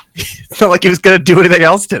 It's not like he was going to do anything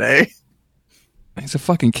else today. He's a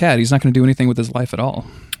fucking cat. He's not going to do anything with his life at all.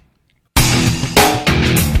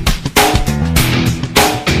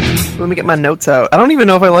 Let me get my notes out. I don't even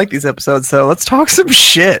know if I like these episodes, so let's talk some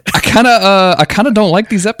shit. I kind of don't like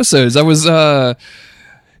these episodes. I was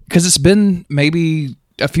because it's been maybe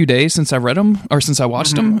a few days since I read them or since I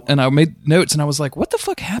watched them, and I made notes and I was like, what the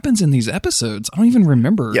fuck happens in these episodes? I don't even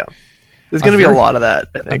remember. Yeah. There's going to be a lot of that,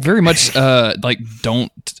 I think. I very much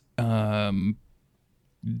don't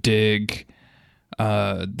dig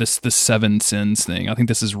this 7 sins thing. I think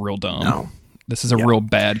this is real dumb. No. This is a real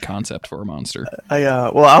bad concept for a monster.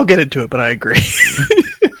 Well, I'll get into it, but I agree.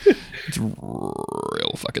 It's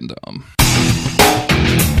real fucking dumb.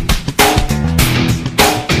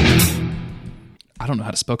 I don't know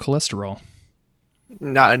how to spell cholesterol.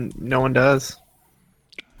 No one does.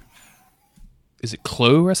 Is it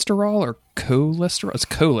cholesterol or cholesterol? It's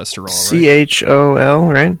cholesterol, CHOL,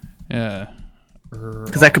 right? right? Yeah.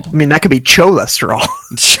 Because that could be cholesterol.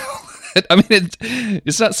 I mean,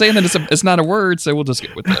 it's not saying that it's not a word, so we'll just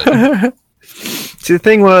get with that. See, the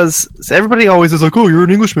thing was, so everybody always is like, "Oh, you're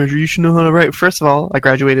an English major. You should know how to write." First of all, I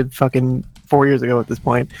graduated fucking 4 years ago at this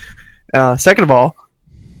point. Second of all,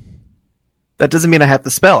 That doesn't mean I have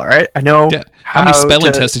to spell, all right? I know Yeah. How many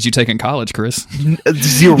spelling tests did you take in college, Chris?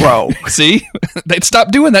 0. See? They'd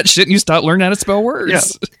stop doing that shit and you stop learning how to spell words.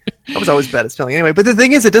 Yeah. I was always bad at spelling anyway. But the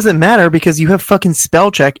thing is, it doesn't matter because you have fucking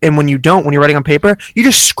spell check, and when you don't, when you're writing on paper, you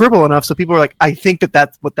just scribble enough so people are like, I think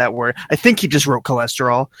that's what that word. I think he just wrote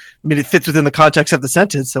cholesterol. I mean, it fits within the context of the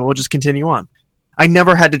sentence, so we'll just continue on. I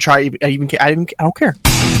never had to try. I don't care.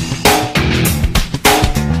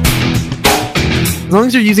 As long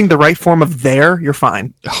as you're using the right form of there, you're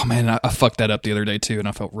fine. Oh man, I fucked that up the other day too, and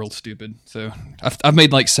I felt real stupid. So I've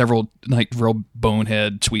made like several like real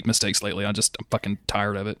bonehead tweet mistakes lately. I'm fucking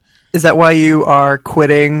tired of it. Is that why you are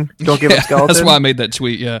quitting? Don't give up skeleton. That's why I made that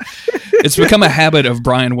tweet. Yeah, it's become a habit of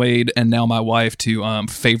Brian Wade and now my wife to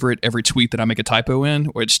favorite every tweet that I make a typo in,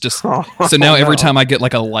 which just so now every time I get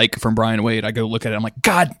like a like from Brian Wade, I go look at it. I'm like,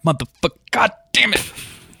 God, motherfucker, God damn it,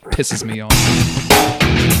 pisses me off.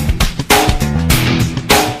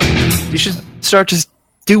 You should start just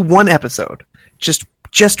do one episode, just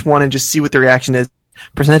one, and just see what the reaction is.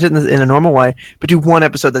 Present it in a normal way, but do one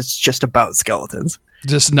episode that's just about skeletons.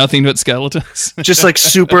 Just nothing but skeletons. Just like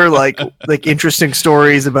super like interesting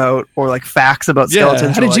stories about or like facts about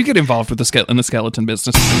skeletons. How did you get involved with the skeleton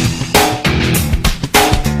business?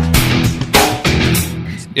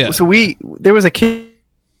 Yeah. So there was a kid.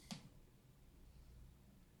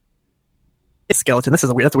 Skeleton. That's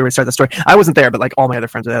where we started the story. I wasn't there, but like all my other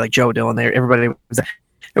friends were there, like Joe, Dylan, everybody was there.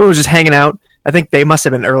 Everyone was just hanging out. I think they must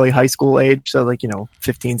have been early high school age, so like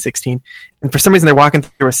 15, 16. And for some reason, they're walking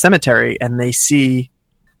through a cemetery and they see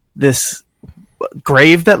this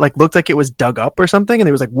grave that like looked like it was dug up or something, and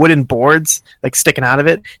there was like wooden boards like sticking out of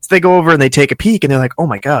it. So they go over and they take a peek, and they're like, "Oh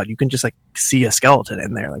my god, you can just like see a skeleton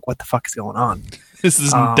in there! Like, what the fuck is going on?" This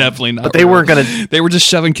is definitely not. But they weren't gonna. They were just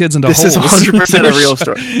shoving kids into this holes. This is 100% a real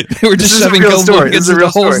story. They were just shoving kids into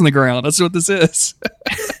holes in the ground. That's what this is.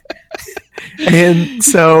 And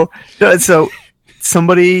so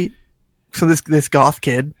this goth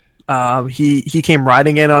kid, he came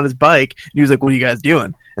riding in on his bike, and he was like, "What are you guys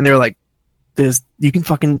doing?" And they were like, you can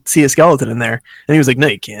fucking see a skeleton in there. And he was like, "No,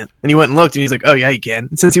 you can't." And he went and looked, and he's like, "Oh yeah, you can."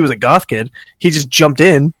 And since he was a goth kid, he just jumped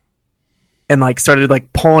in and like started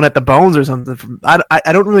like pulling at the bones or something.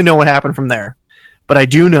 I don't really know what happened from there, but I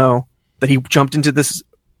do know that he jumped into this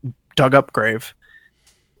dug up grave,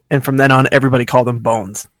 and from then on, everybody called him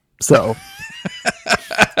Bones. So,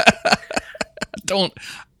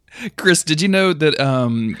 Chris, did you know that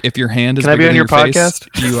if your hand is bigger bigger than your face,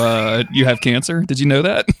 podcast? you have cancer? Did you know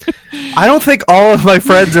that? I don't think all of my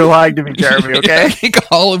friends are lying to me, Jeremy. Okay, I think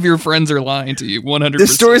all of your friends are lying to you. 100%.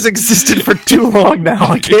 This story's existed for too long now.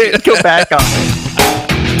 I can't go back on it.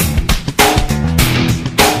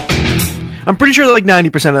 I'm pretty sure like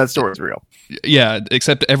 90% of that story is real. Yeah,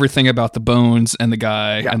 except everything about the bones and the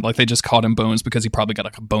guy, and like they just called him Bones because he probably got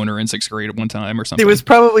like a boner in 6th grade at one time or something. There was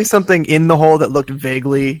probably something in the hole that looked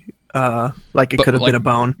vaguely like it could have been a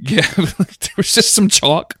bone. Yeah, there was just some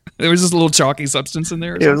chalk. There was this little chalky substance in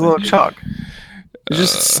there. It was a little chalk. It was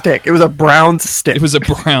just a stick. It was a brown stick. It was a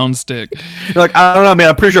brown stick. You're like, I don't know, man.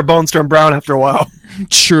 I'm pretty sure bones turn brown after a while.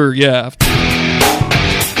 Sure, yeah.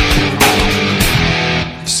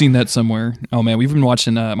 Seen that somewhere. Oh man, we've been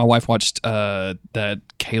watching. My wife watched that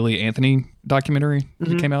Kaylee Anthony documentary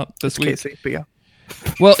that came out this week. Casey, but yeah.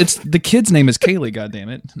 Well, it's the kid's name is Kaylee.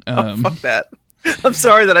 Goddammit. Fuck that. I'm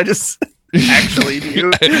sorry that I just actually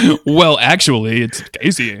do. Well, actually, it's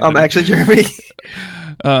Casey. Actually, Jeremy.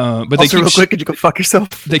 But also, real quick, could you go fuck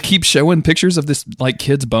yourself? They keep showing pictures of this like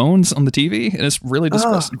kid's bones on the TV, and it's really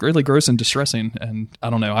really gross and distressing. And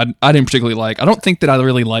I don't know. I didn't particularly like. I don't think that I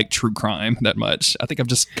really like true crime that much. I think I've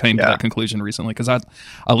just came to that conclusion recently because I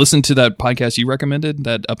listened to that podcast you recommended,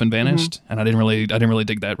 that Up and Vanished, and I didn't really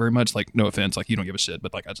dig that very much. Like, no offense, like you don't give a shit,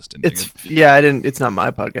 but like I just didn't. Dig it. Yeah, I didn't. It's not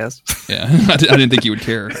my podcast. Yeah, I didn't think you would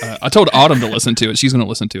care. I told Autumn to listen to it. She's going to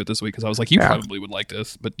listen to it this week because I was like, you probably would like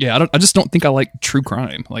this. But yeah, I just don't think I like true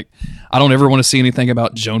crime. Like, I don't ever want to see anything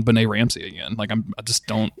about Joan Benet Ramsey again. Like, I just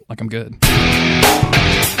don't. Like, I'm good.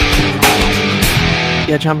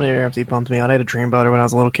 Yeah, Joan Benet Ramsey bumped me out. I had a dream about her when I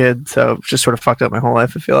was a little kid, so it just sort of fucked up my whole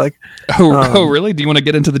life, I feel like. Oh, really? Do you want to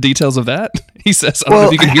get into the details of that? He says, I don't know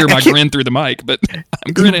if you can hear my grin through the mic, but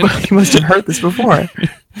I'm grinning. You must have heard this before.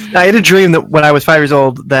 I had a dream that when I was 5 years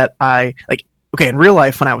old that in real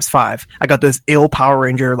life, when I was 5, I got this ill Power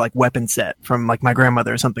Ranger like weapon set from like my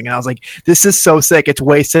grandmother or something, and I was like, "This is so sick! It's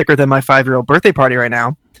way sicker than my 5-year-old birthday party right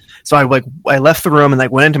now." So I left the room and like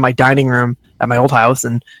went into my dining room at my old house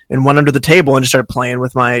and went under the table and just started playing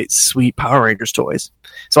with my sweet Power Rangers toys.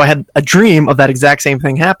 So I had a dream of that exact same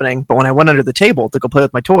thing happening, but when I went under the table to go play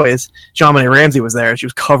with my toys, Joan Benet Ramsey was there. She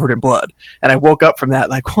was covered in blood, and I woke up from that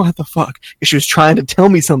like, "What the fuck?" Because she was trying to tell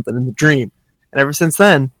me something in the dream. And ever since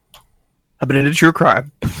then, I've been into true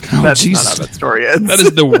crime. That's Jesus. not how that story ends. That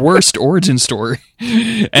is the worst origin story.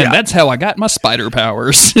 And that's how I got my spider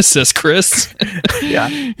powers, says Chris.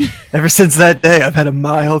 Yeah. Ever since that day, I've had a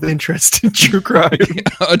mild interest in true crime.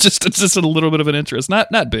 Just a little bit of an interest. Not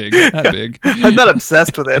big. Not big. I'm not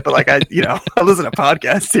obsessed with it, but like I listen to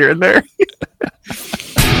podcasts here and there.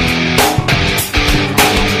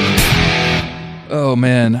 Oh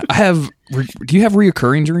man. Do you have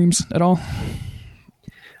reoccurring dreams at all?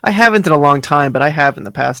 I haven't in a long time, but I have in the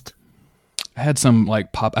past. I had some I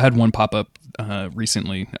had one pop up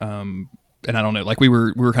recently, and I don't know. Like we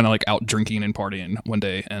were kind of like out drinking and partying one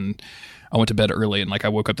day, and I went to bed early, and like I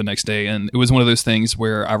woke up the next day, and it was one of those things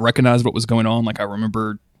where I recognized what was going on. Like I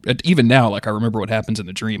remember, even now, like I remember what happens in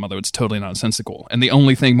the dream, although it's totally nonsensical. And the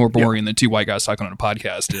only thing more boring than two white guys talking on a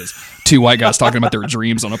podcast is two white guys talking about their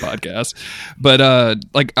dreams on a podcast. But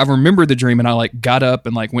like I remember the dream, and I like got up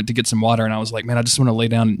and like went to get some water, and I was like, man, I just want to lay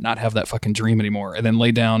down and not have that fucking dream anymore. And then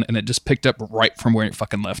lay down, and it just picked up right from where it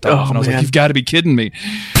fucking left off. And I was like, you've got to be kidding me.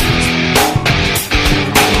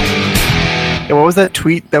 Yeah, what was that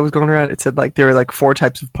tweet that was going around? It said like there were like 4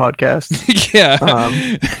 types of podcasts. Yeah.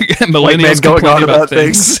 Millennials going on about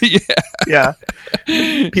things. Yeah. Yeah.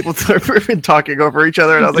 People have been talking over each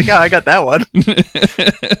other, and I was like, yeah, I got that one.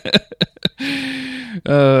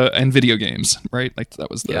 And video games, right? Like that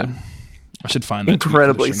was the. I should find that.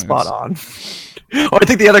 Incredibly spot on. Oh, I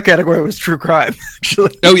think the other category was true crime,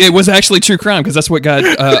 actually. Oh, yeah, it was actually true crime, because that's what got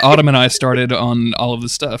Autumn and I started on all of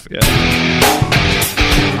this stuff. Yeah.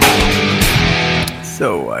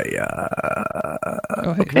 So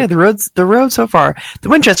Okay, the road so far. The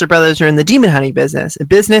Winchester brothers are in the demon hunting business, and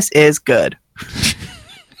business is good.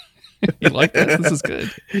 You like this? This is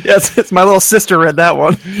good. Yes, it's my little sister read that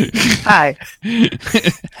one. Hi.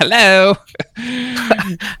 Hello.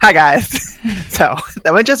 Hi, guys. So,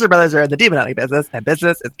 the Winchester brothers are in the demon hunting business, and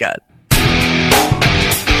business is good.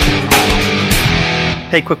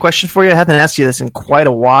 Hey, quick question for you. I haven't asked you this in quite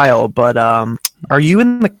a while, but are you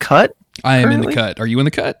in the cut? I am currently? in the cut. Are you in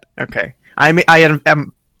the cut? Okay. I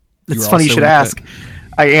am. It's funny you should ask. Cut.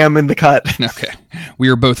 I am in the cut. Okay. We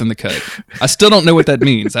are both in the cut. I still don't know what that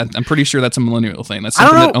means. I'm pretty sure that's a millennial thing. That's I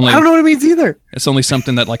something don't know. I don't know what it means either. It's only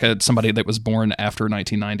something that like somebody that was born after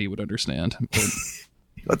 1990 would understand. But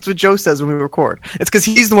that's what Joe says when we record. It's because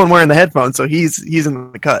he's the one wearing the headphones, so he's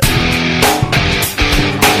in the cut.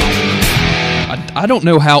 I don't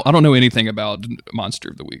know anything about Monster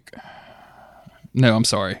of the Week. No, I'm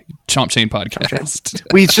sorry. Chomp Chain Podcast.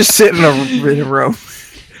 We just sit in a room.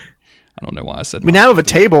 I don't know why I said. We now have a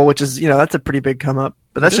table, which is that's a pretty big come up.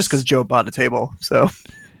 But that's just because Joe bought a table. So.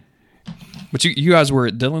 But you guys were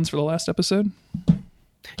at Dylan's for the last episode?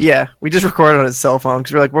 Yeah, we just recorded on his cell phone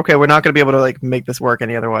because we're like, okay, we're not going to be able to like make this work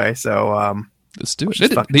any other way. So let's do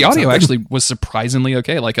it. The audio actually was surprisingly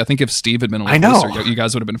okay. Like I think if Steve had been a little closer, you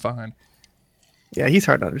guys would have been fine. Yeah, he's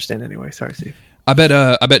hard to understand anyway. Sorry, Steve. I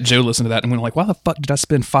bet Joe listened to that and went like, why the fuck did I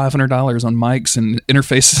spend $500 on mics and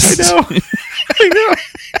interfaces? I know.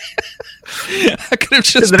 I could have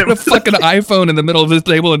just put a fucking iPhone in the middle of the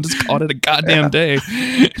table and just called it a goddamn day.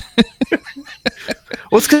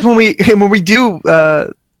 Well, it's because when we do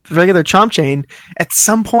regular Chomp Chain, at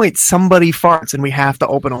some point somebody farts and we have to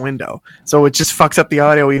open a window, so it just fucks up the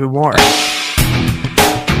audio even more.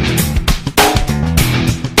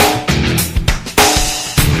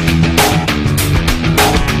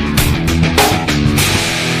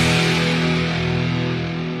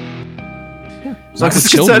 As long as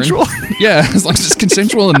it's consensual. Yeah, as long as it's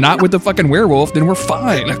consensual and not with the fucking werewolf, then we're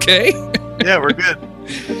fine, okay? Yeah, we're good.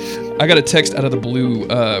 I got a text out of the blue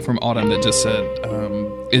from Autumn that just said,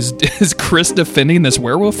 is Chris defending this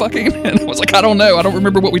werewolf fucking? And I was like, I don't know. I don't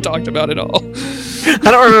remember what we talked about at all.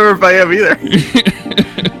 I don't remember if I am either.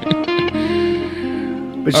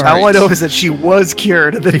 But all I know is that she was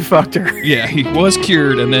cured and then he fucked her. Yeah, he was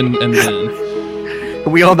cured and then.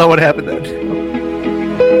 We all know what happened then.